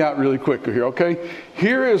help you out really quick here, okay?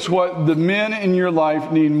 Here is what the men in your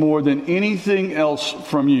life need more than anything else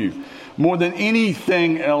from you. More than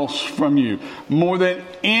anything else from you. More than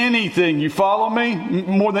anything. You follow me?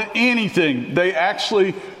 More than anything. That's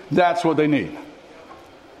what they need.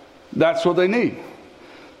 That's what they need.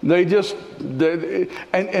 And I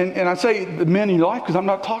say the men in your life because I'm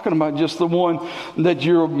not talking about just the one that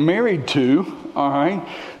you're married to, all right?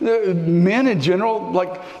 The men in general,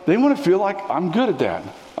 they want to feel like I'm good at that.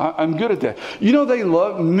 I'm good at that. You know,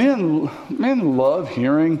 men love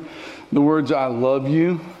hearing the words "I love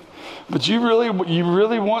you," but you really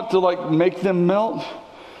want to make them melt.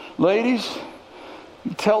 Ladies,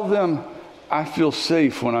 tell them, "I feel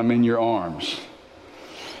safe when I'm in your arms."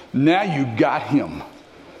 Now you got him.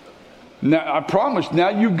 Now, I promise, now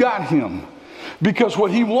you got him. Because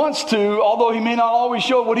what he wants to, although he may not always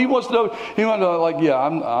show what he wants to know, he wants to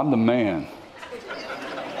I'm the man.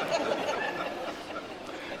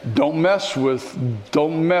 Don't mess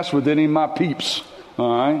with any of my peeps,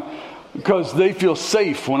 all right? Because they feel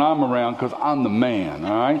safe when I'm around because I'm the man,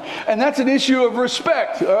 all right? And that's an issue of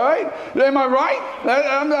respect, all right? Am I right?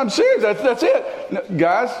 I'm serious. That's it. Now,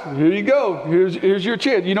 guys, here you go. Here's your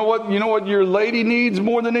chance. You know what your lady needs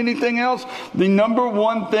more than anything else? The number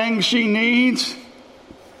one thing she needs?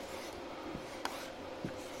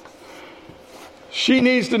 She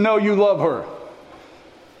needs to know you love her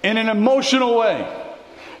in an emotional way.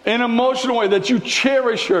 An emotional way, that you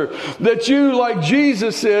cherish her, that you, like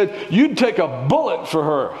Jesus said, you'd take a bullet for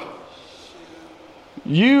her.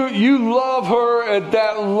 You love her at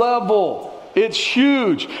that level. It's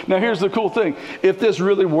huge. Now here's the cool thing. If this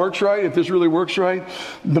really works right,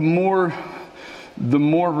 the more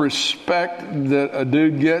respect that a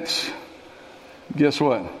dude gets, guess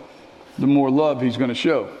what? The more love he's going to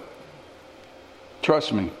show.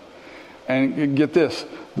 Trust me. And get this,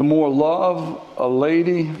 the more love a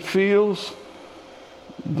lady feels,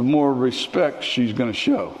 the more respect she's going to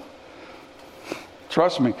show.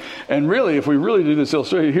 Trust me. And really, if we really do this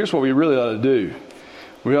illustration, here's what we really ought to do.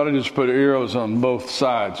 We ought to just put arrows on both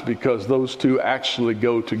sides, because those two actually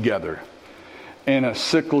go together in a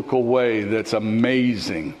cyclical way that's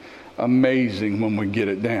amazing when we get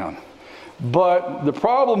it down. But the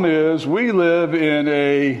problem is we live in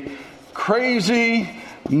a crazy,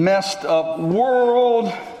 messed up world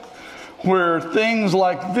where things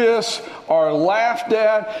like this are laughed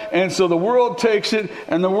at, and so the world takes it,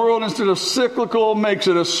 and the world, instead of cyclical, makes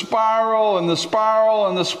it a spiral, and the spiral,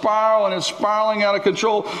 and the spiral, and it's spiraling out of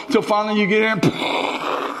control till finally you get in.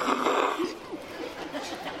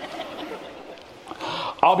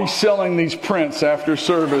 I'll be selling these prints after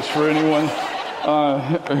service for anyone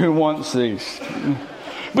who wants these.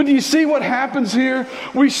 But do you see what happens here?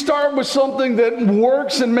 We start with something that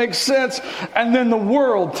works and makes sense, and then the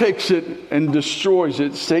world takes it and destroys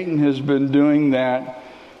it. Satan has been doing that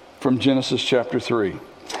from Genesis chapter 3.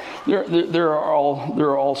 There are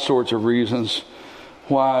all sorts of reasons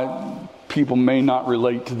why people may not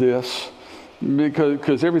relate to this.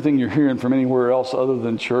 Because everything you're hearing from anywhere else other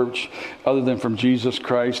than church, other than from Jesus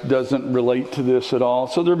Christ, doesn't relate to this at all.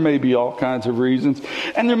 So there may be all kinds of reasons.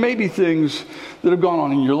 And there may be things that have gone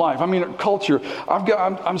on in your life. I mean, culture.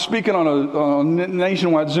 I'm speaking on a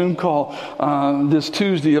nationwide Zoom call this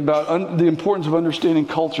Tuesday about the importance of understanding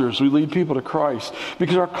culture as we lead people to Christ.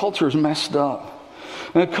 Because our culture is messed up.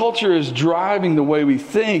 And the culture is driving the way we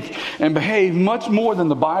think and behave much more than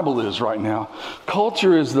the Bible is right now.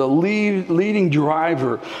 Culture is the leading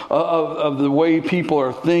driver of the way people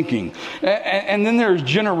are thinking. And then there's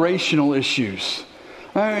generational issues.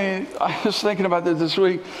 I mean, I was thinking about this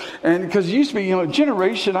week, and because it used to be,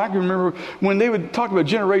 generation, I can remember when they would talk about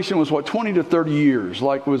generation was 20 to 30 years,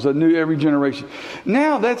 like was a new every generation.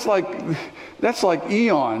 Now that's like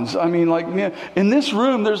eons. I mean, like in this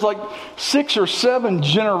room, there's like 6 or 7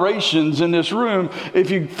 generations in this room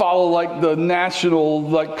if you follow like the national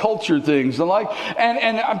like culture things and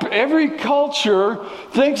every culture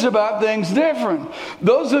thinks about things different.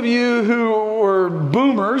 Those of you who were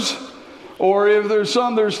boomers, or if there's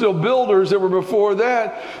some that are still builders that were before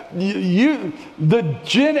that, the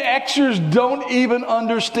Gen Xers don't even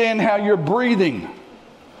understand how you're breathing.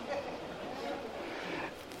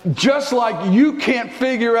 Just like you can't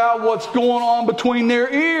figure out what's going on between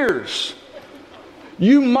their ears.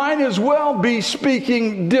 You might as well be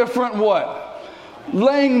speaking different what?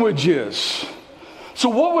 Languages. So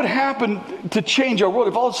what would happen to change our world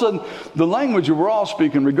if all of a sudden the language that we're all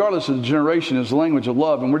speaking, regardless of the generation, is the language of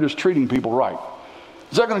love, and we're just treating people right?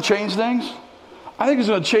 Is that going to change things? I think it's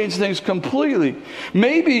going to change things completely.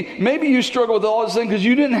 Maybe you struggle with all this thing because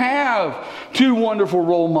you didn't have 2 wonderful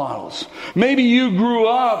role models. Maybe you grew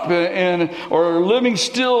up or living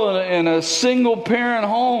still in a single parent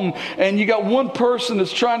home, and you got one person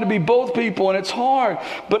that's trying to be both people, and it's hard.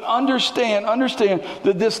 But understand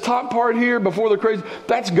that this top part here before the crazy,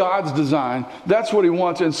 that's God's design. That's what He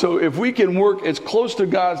wants. And so if we can work as close to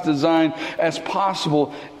God's design as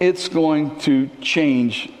possible, it's going to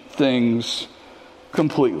change things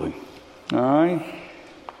completely. All right?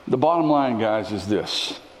 The bottom line, guys, is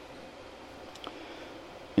this.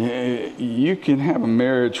 You can have a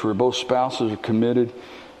marriage where both spouses are committed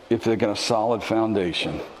if they got a solid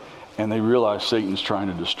foundation and they realize Satan's trying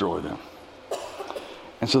to destroy them.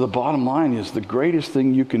 And so the bottom line is the greatest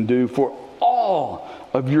thing you can do for all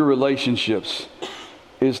of your relationships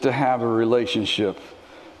is to have a relationship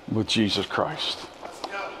with Jesus Christ.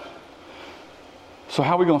 So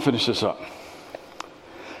how are we going to finish this up?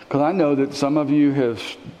 Because I know that some of you have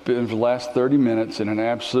been for the last 30 minutes in an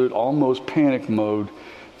absolute, almost panic mode,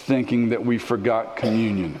 thinking that we forgot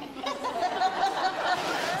communion.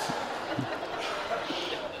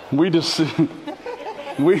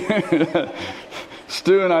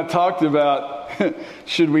 Stu and I talked about,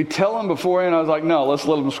 should we tell them beforehand? I was like, no, let's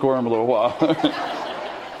let them squirm a little while.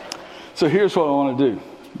 So here's what I want to do.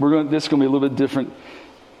 This is going to be a little bit different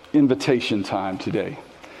invitation time today.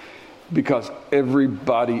 Because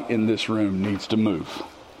everybody in this room needs to move.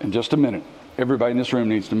 In just a minute, everybody in this room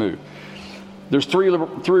needs to move. There's three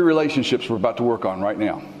relationships we're about to work on right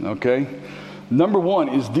now, okay? Number 1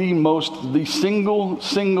 is the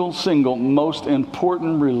single most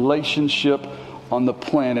important relationship on the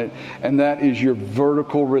planet, and that is your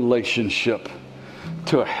vertical relationship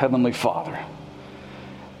to a Heavenly Father.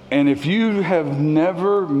 And if you have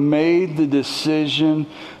never made the decision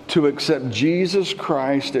to accept Jesus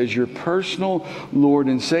Christ as your personal Lord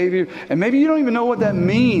and Savior, and maybe you don't even know what that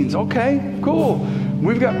means, okay, cool.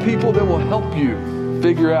 We've got people that will help you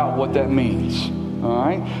figure out what that means, all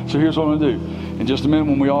right? So here's what I'm going to do. In just a minute,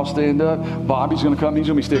 when we all stand up, Bobby's going to come. He's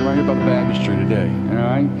going to be standing right here by the baptistry today, all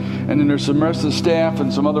right? And then there's some rest of the staff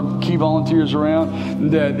and some other key volunteers around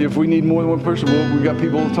that if we need more than one person, we've got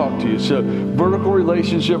people to talk to you. So vertical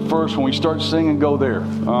relationship first. When we start singing, go there,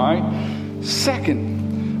 all right? Second,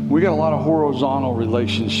 we got a lot of horizontal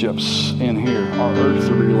relationships in here, our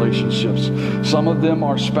earthly relationships. Some of them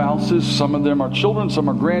are spouses, some of them are children, some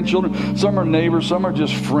are grandchildren, some are neighbors, some are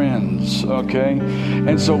just friends, okay?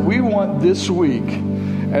 And so we want this week,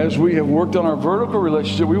 as we have worked on our vertical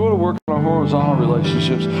relationship, we want to work on our horizontal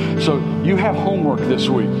relationships. So you have homework this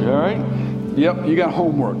week, all right? Yep, you got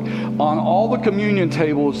homework. On all the communion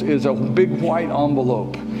tables is a big white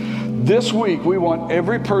envelope. This week, we want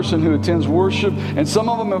every person who attends worship, and some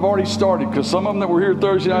of them have already started, because some of them that were here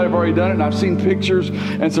Thursday night have already done it, and I've seen pictures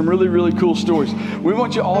and some really, really cool stories. We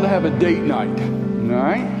want you all to have a date night, all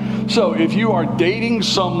right? So if you are dating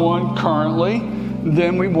someone currently,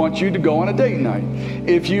 then we want you to go on a date night.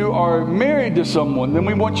 If you are married to someone, then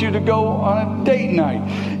we want you to go on a date night.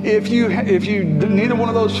 If you neither one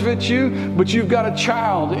of those fits you, but you've got a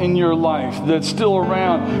child in your life that's still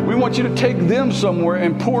around, we want you to take them somewhere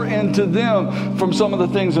and pour into them from some of the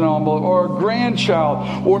things in an envelope, or a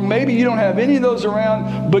grandchild, or maybe you don't have any of those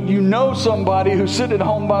around, but you know somebody who's sitting at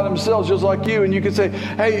home by themselves just like you, and you can say,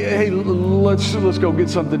 hey, let's go get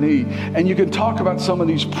something to eat. And you can talk about some of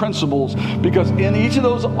these principles, because in each of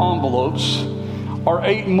those envelopes are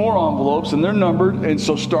 8 more envelopes, and they're numbered. And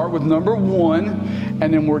so start with number 1,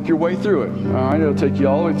 and then work your way through it. All right, it'll take you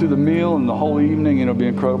all the way through the meal and the whole evening, and it'll be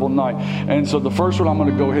an incredible night. And so the first one I'm going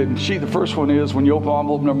to go ahead and sheet. The first one is when you open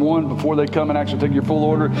envelope number 1, before they come and actually take your full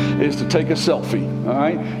order, is to take a selfie. All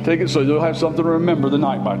right, take it so you'll have something to remember the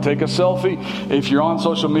night by. Take a selfie. If you're on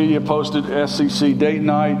social media, post it SCC date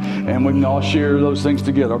night, and we can all share those things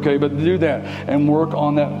together. Okay, but do that and work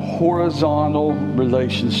on that horizontal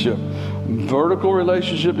relationship, vertical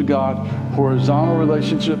relationship to God, horizontal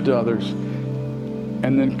relationship to others.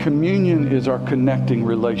 And then communion is our connecting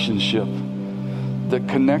relationship that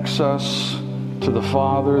connects us to the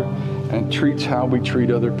Father and treats how we treat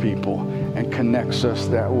other people and connects us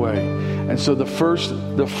that way. And so the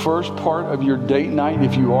first part of your date night,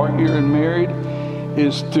 if you are here and married,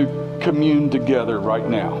 is to commune together right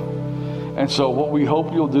now. And so what we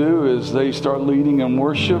hope you'll do is they start leading in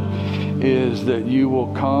worship, is that you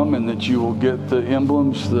will come and that you will get the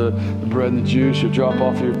emblems, the bread and the juice. You'll drop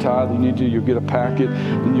off your tithe. You need to. You'll get a packet,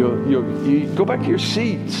 and you'll go back to your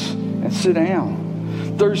seats and sit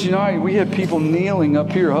down. Thursday night, we had people kneeling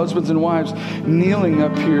up here, husbands and wives kneeling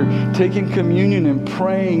up here, taking communion and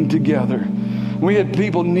praying together. We had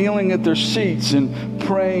people kneeling at their seats and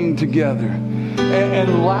praying together. And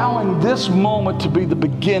allowing this moment to be the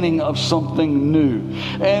beginning of something new.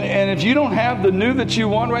 And if you don't have the new that you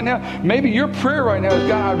want right now, maybe your prayer right now is,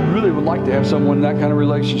 God, I really would like to have someone in that kind of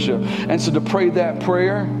relationship. And so to pray that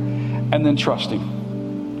prayer and then trust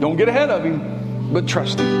Him. Don't get ahead of Him, but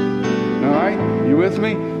trust Him. All right? You with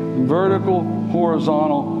me? Vertical,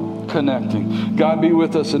 horizontal, connecting. God be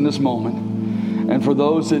with us in this moment. And for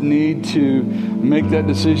those that need to make that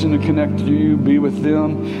decision to connect to you, be with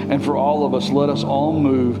them. And for all of us, let us all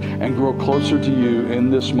move and grow closer to you in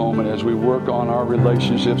this moment as we work on our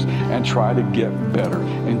relationships and try to get better.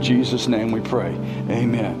 In Jesus' name we pray.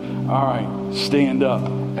 Amen. All right, stand up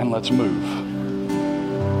and let's move.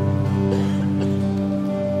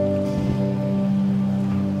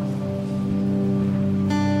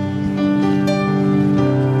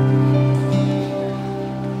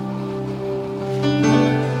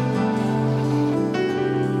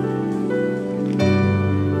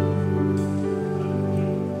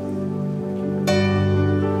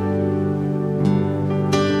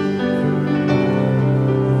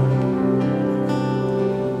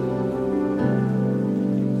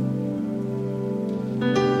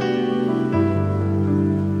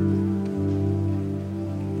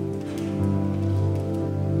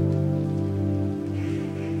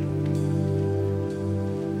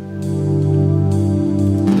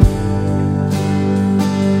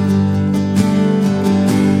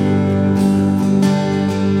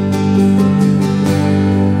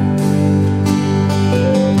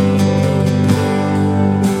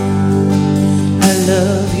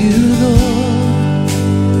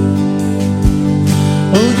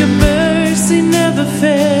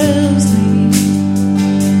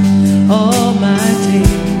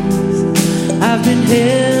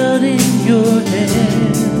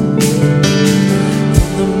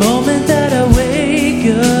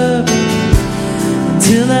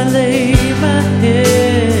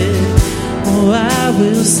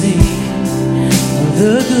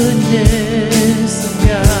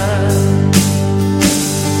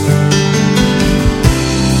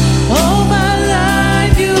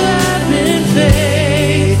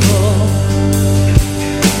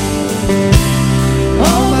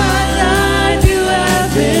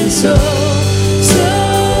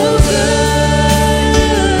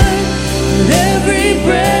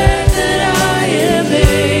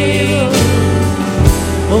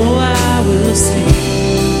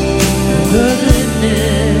 The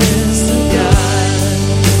goodness of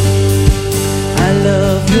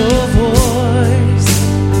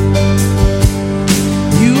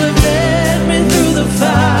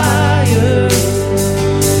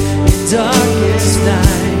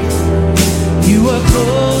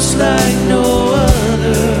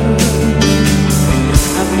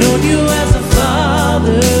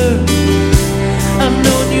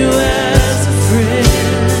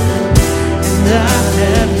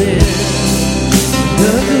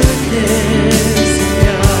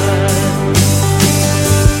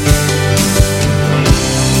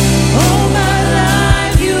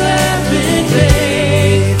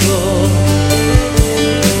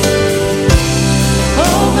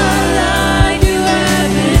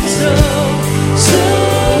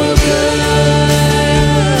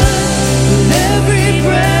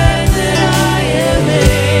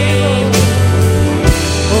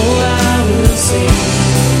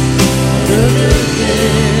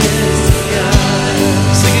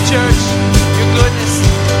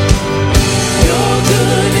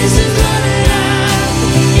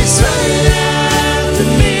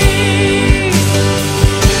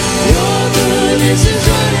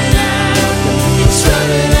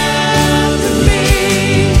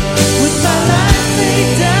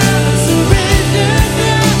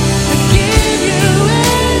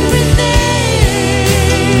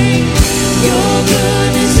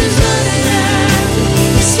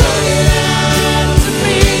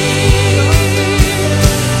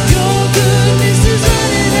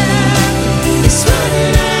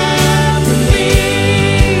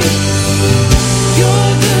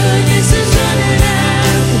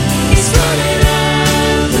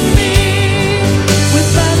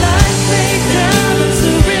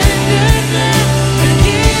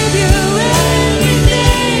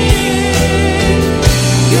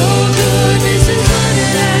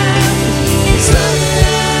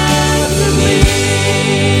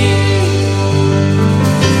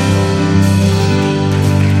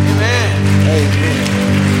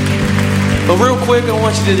quick, I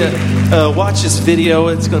want you to watch this video.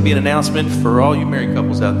 It's going to be an announcement for all you married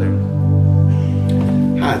couples out there.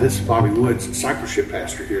 Hi, this is Bobby Woods, discipleship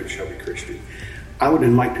pastor here at Shelby Christian. I would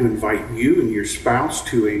like to invite you and your spouse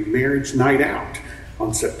to a marriage night out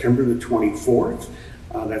on September the 24th.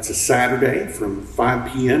 That's a Saturday from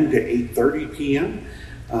 5 p.m. to 8:30 p.m.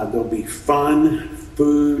 There'll be fun,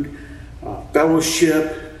 food,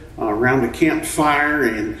 fellowship around a campfire,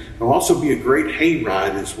 and there'll also be a great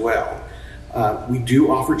hayride as well. We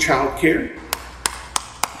do offer childcare.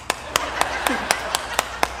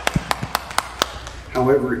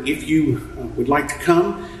 However, if you would like to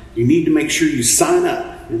come, you need to make sure you sign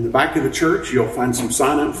up. In the back of the church, you'll find some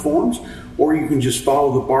sign-up forms, or you can just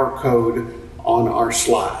follow the barcode on our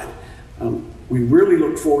slide. We really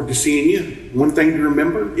look forward to seeing you. One thing to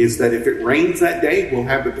remember is that if it rains that day, we'll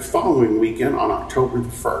have it the following weekend on October the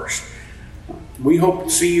 1st. We hope to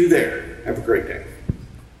see you there. Have a great day.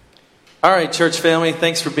 All right, church family,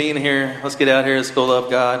 thanks for being here. Let's get out here. Let's go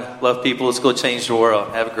love God, love people. Let's go change the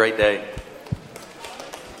world. Have a great day.